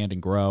expand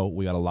and grow.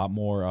 We got a lot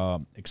more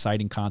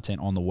exciting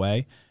content on the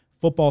way.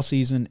 Football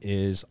season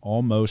is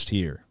almost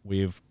here.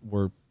 We're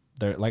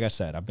there. Like I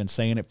said, I've been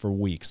saying it for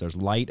weeks. There's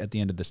light at the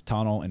end of this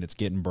tunnel, and it's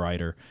getting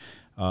brighter.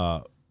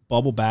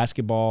 Bubble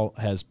basketball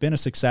has been a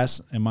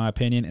success, in my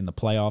opinion, and the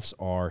playoffs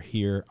are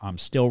here. I'm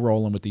still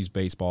rolling with these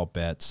baseball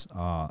bets.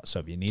 So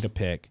if you need a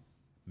pick,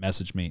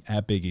 message me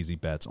at Big Easy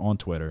Bets on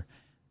Twitter.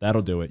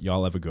 That'll do it.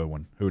 Y'all have a good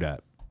one. Who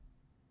dat?